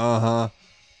 Uh-huh.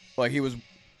 Like he was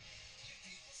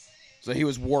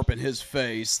warping his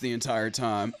face the entire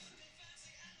time.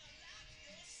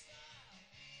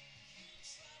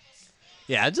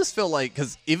 Yeah, I just feel like,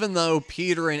 because even though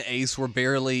Peter and Ace were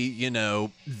barely,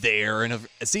 there, and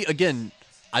see, again,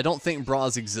 I don't think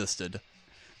bras existed.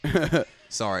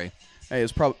 Sorry. Hey,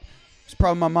 it's probably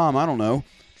my mom. I don't know.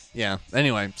 Yeah.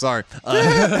 Anyway, sorry.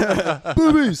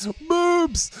 Boobies.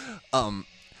 Boobs. I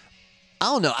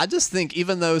don't know. I just think,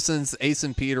 even though since Ace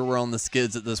and Peter were on the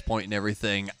skids at this point and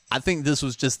everything, I think this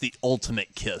was just the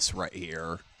ultimate kiss right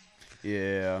here.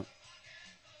 Yeah.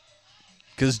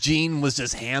 Because Gene was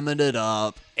just hamming it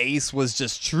up. Ace was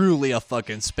just truly a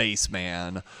fucking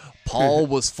spaceman. Paul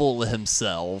was full of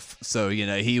himself. So,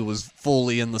 he was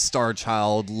fully in the Star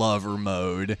Child lover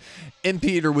mode. And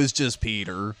Peter was just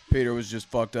Peter. Peter was just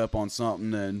fucked up on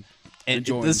something and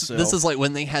enjoying this himself. is like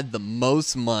when they had the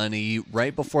most money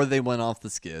right before they went off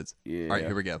the skids. Yeah. All right,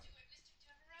 here we go. Mr. Devereaux,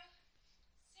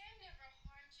 Sam never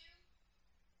harmed you.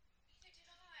 Neither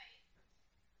did I.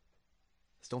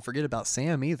 Just don't forget about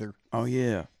Sam either. Oh,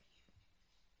 yeah.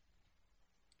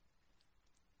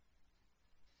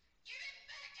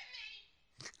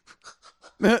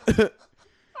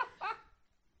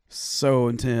 So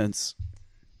intense.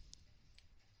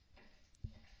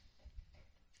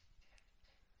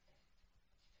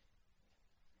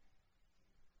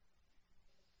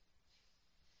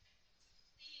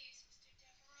 Please, Mr.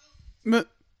 Devereaux. M-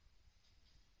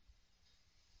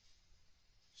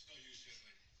 It's no use, young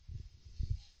lady.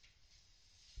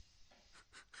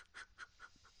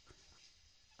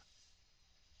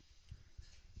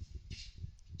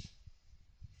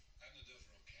 Admiral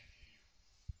Devereaux can't hear you.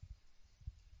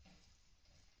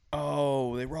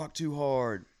 Oh, they rock too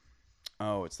hard.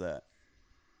 Oh, it's that.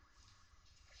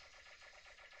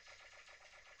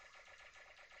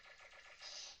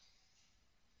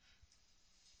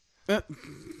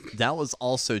 That was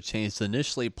also changed.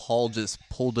 Initially, Paul just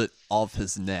pulled it off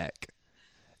his neck.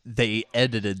 They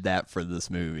edited that for this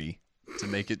movie to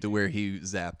make it to where he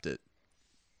zapped it.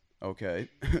 Okay.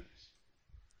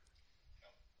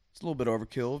 It's a little bit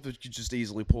overkill, but you could just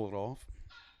easily pull it off.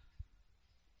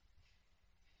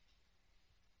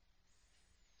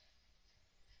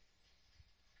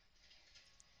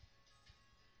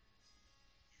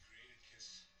 You created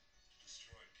Kiss to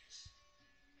destroy Kiss.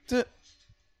 T-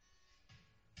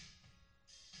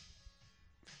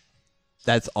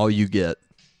 That's all you get.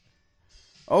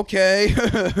 Okay.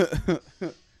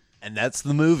 And that's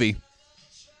the movie.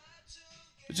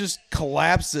 It just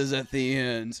collapses at the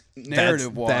end,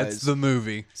 narrative wise. That's the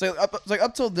movie. So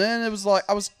up till then, it was like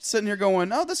I was sitting here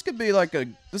going, "Oh, this would be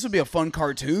a fun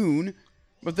cartoon,"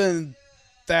 but then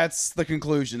that's the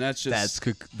conclusion. That's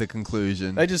The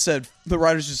conclusion. The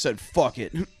writers just said, "Fuck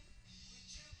it."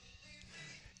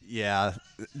 Yeah,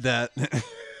 that.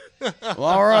 Well,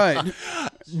 all right.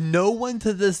 No one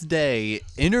to this day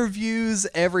interviews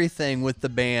everything with the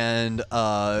band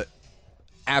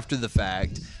after the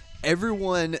fact.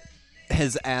 Everyone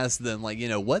has asked them, like,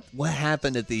 what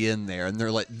happened at the end there, and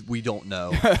they're like, we don't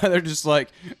know. They're just like,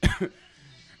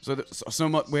 so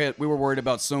much. We were worried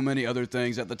about so many other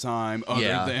things at the time, other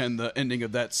than the ending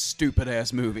of that stupid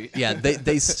ass movie. Yeah,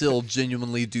 they still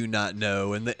genuinely do not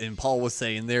know, and Paul was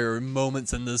saying there are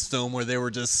moments in this film where they were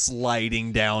just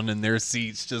sliding down in their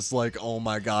seats, just like, oh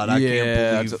my god, I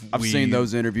can't believe I've seen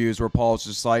those interviews where Paul's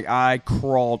just like, I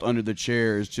crawled under the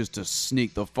chairs just to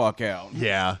sneak the fuck out.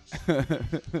 Yeah.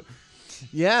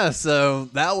 Yeah, so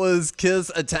that was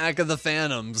Kiss Attack of the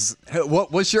Phantoms.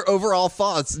 What's your overall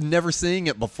thoughts? Never seeing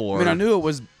it before. I mean, I knew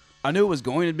it was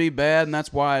going to be bad, and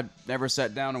that's why I never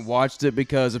sat down and watched it,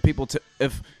 because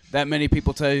if that many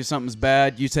people tell you something's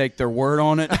bad, you take their word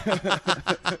on it.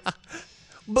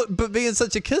 But being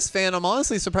such a Kiss fan, I'm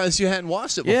honestly surprised you hadn't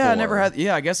watched it before.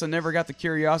 Yeah, I guess I never got the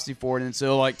curiosity for it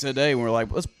until like today, when we're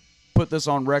like, let's put this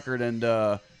on record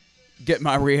and get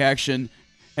my reaction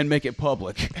and make it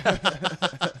public.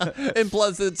 And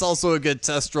plus, it's also a good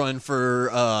test run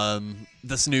for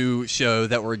this new show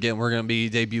that we're going to be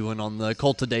debuting on the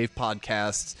Cult of Dave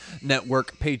Podcast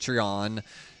Network Patreon.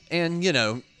 And,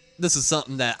 this is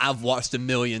something that I've watched a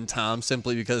million times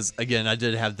simply because, again, I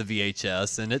did have the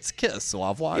VHS, and it's Kiss, so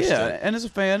I've watched it. Yeah, and as a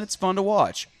fan, it's fun to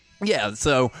watch. Yeah,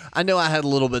 so I know I had a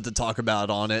little bit to talk about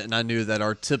on it, and I knew that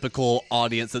our typical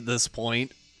audience at this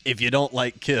point, if you don't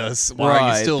like Kiss, why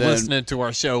are you still listening to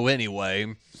our show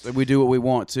anyway? We do what we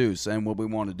want to, and what we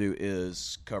want to do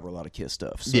is cover a lot of Kiss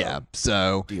stuff. So yeah,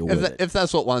 so if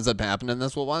that's what winds up happening,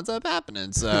 that's what winds up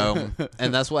happening. So,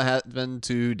 and that's what happened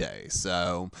today.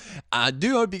 So, I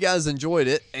do hope you guys enjoyed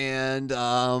it, and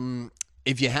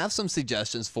if you have some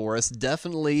suggestions for us,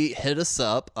 definitely hit us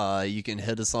up. You can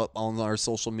hit us up on our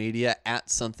social media at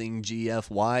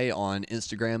SomethingGFY on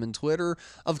Instagram and Twitter.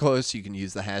 Of course, you can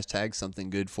use the hashtag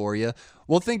SomethingGoodForYou.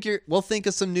 We'll think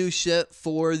of some new shit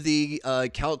for the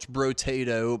Couch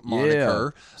Brotato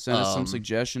moniker. Yeah. Send us some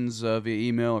suggestions via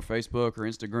email or Facebook or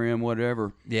Instagram,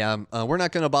 whatever. Yeah, we're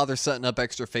not going to bother setting up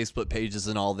extra Facebook pages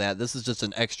and all that. This is just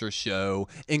an extra show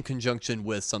in conjunction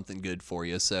with Something Good For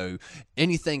You. So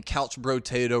anything Couch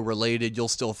Brotato related, you'll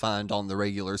still find on the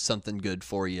regular Something Good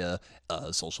For You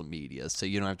social media. So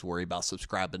you don't have to worry about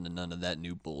subscribing to none of that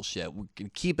new bullshit. We can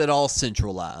keep it all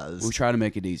centralized. We try to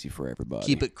make it easy for everybody.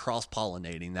 Keep it cross-pollinating.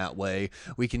 That way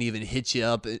we can even hit you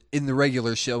up in the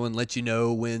regular show and let you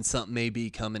know when something may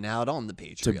be coming out on the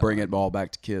Patreon. To bring it all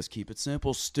back to Kiss. Keep it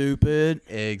simple, stupid.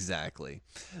 Exactly.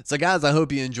 So guys, I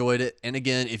hope you enjoyed it. And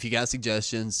again, if you got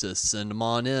suggestions, just send them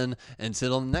on in.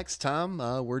 Until next time,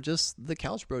 we're just the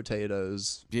Couch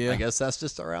Potatoes. Yeah. I guess that's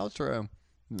just our outro.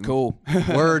 Cool.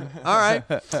 Word. All right.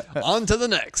 On to the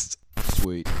next.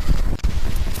 Sweet.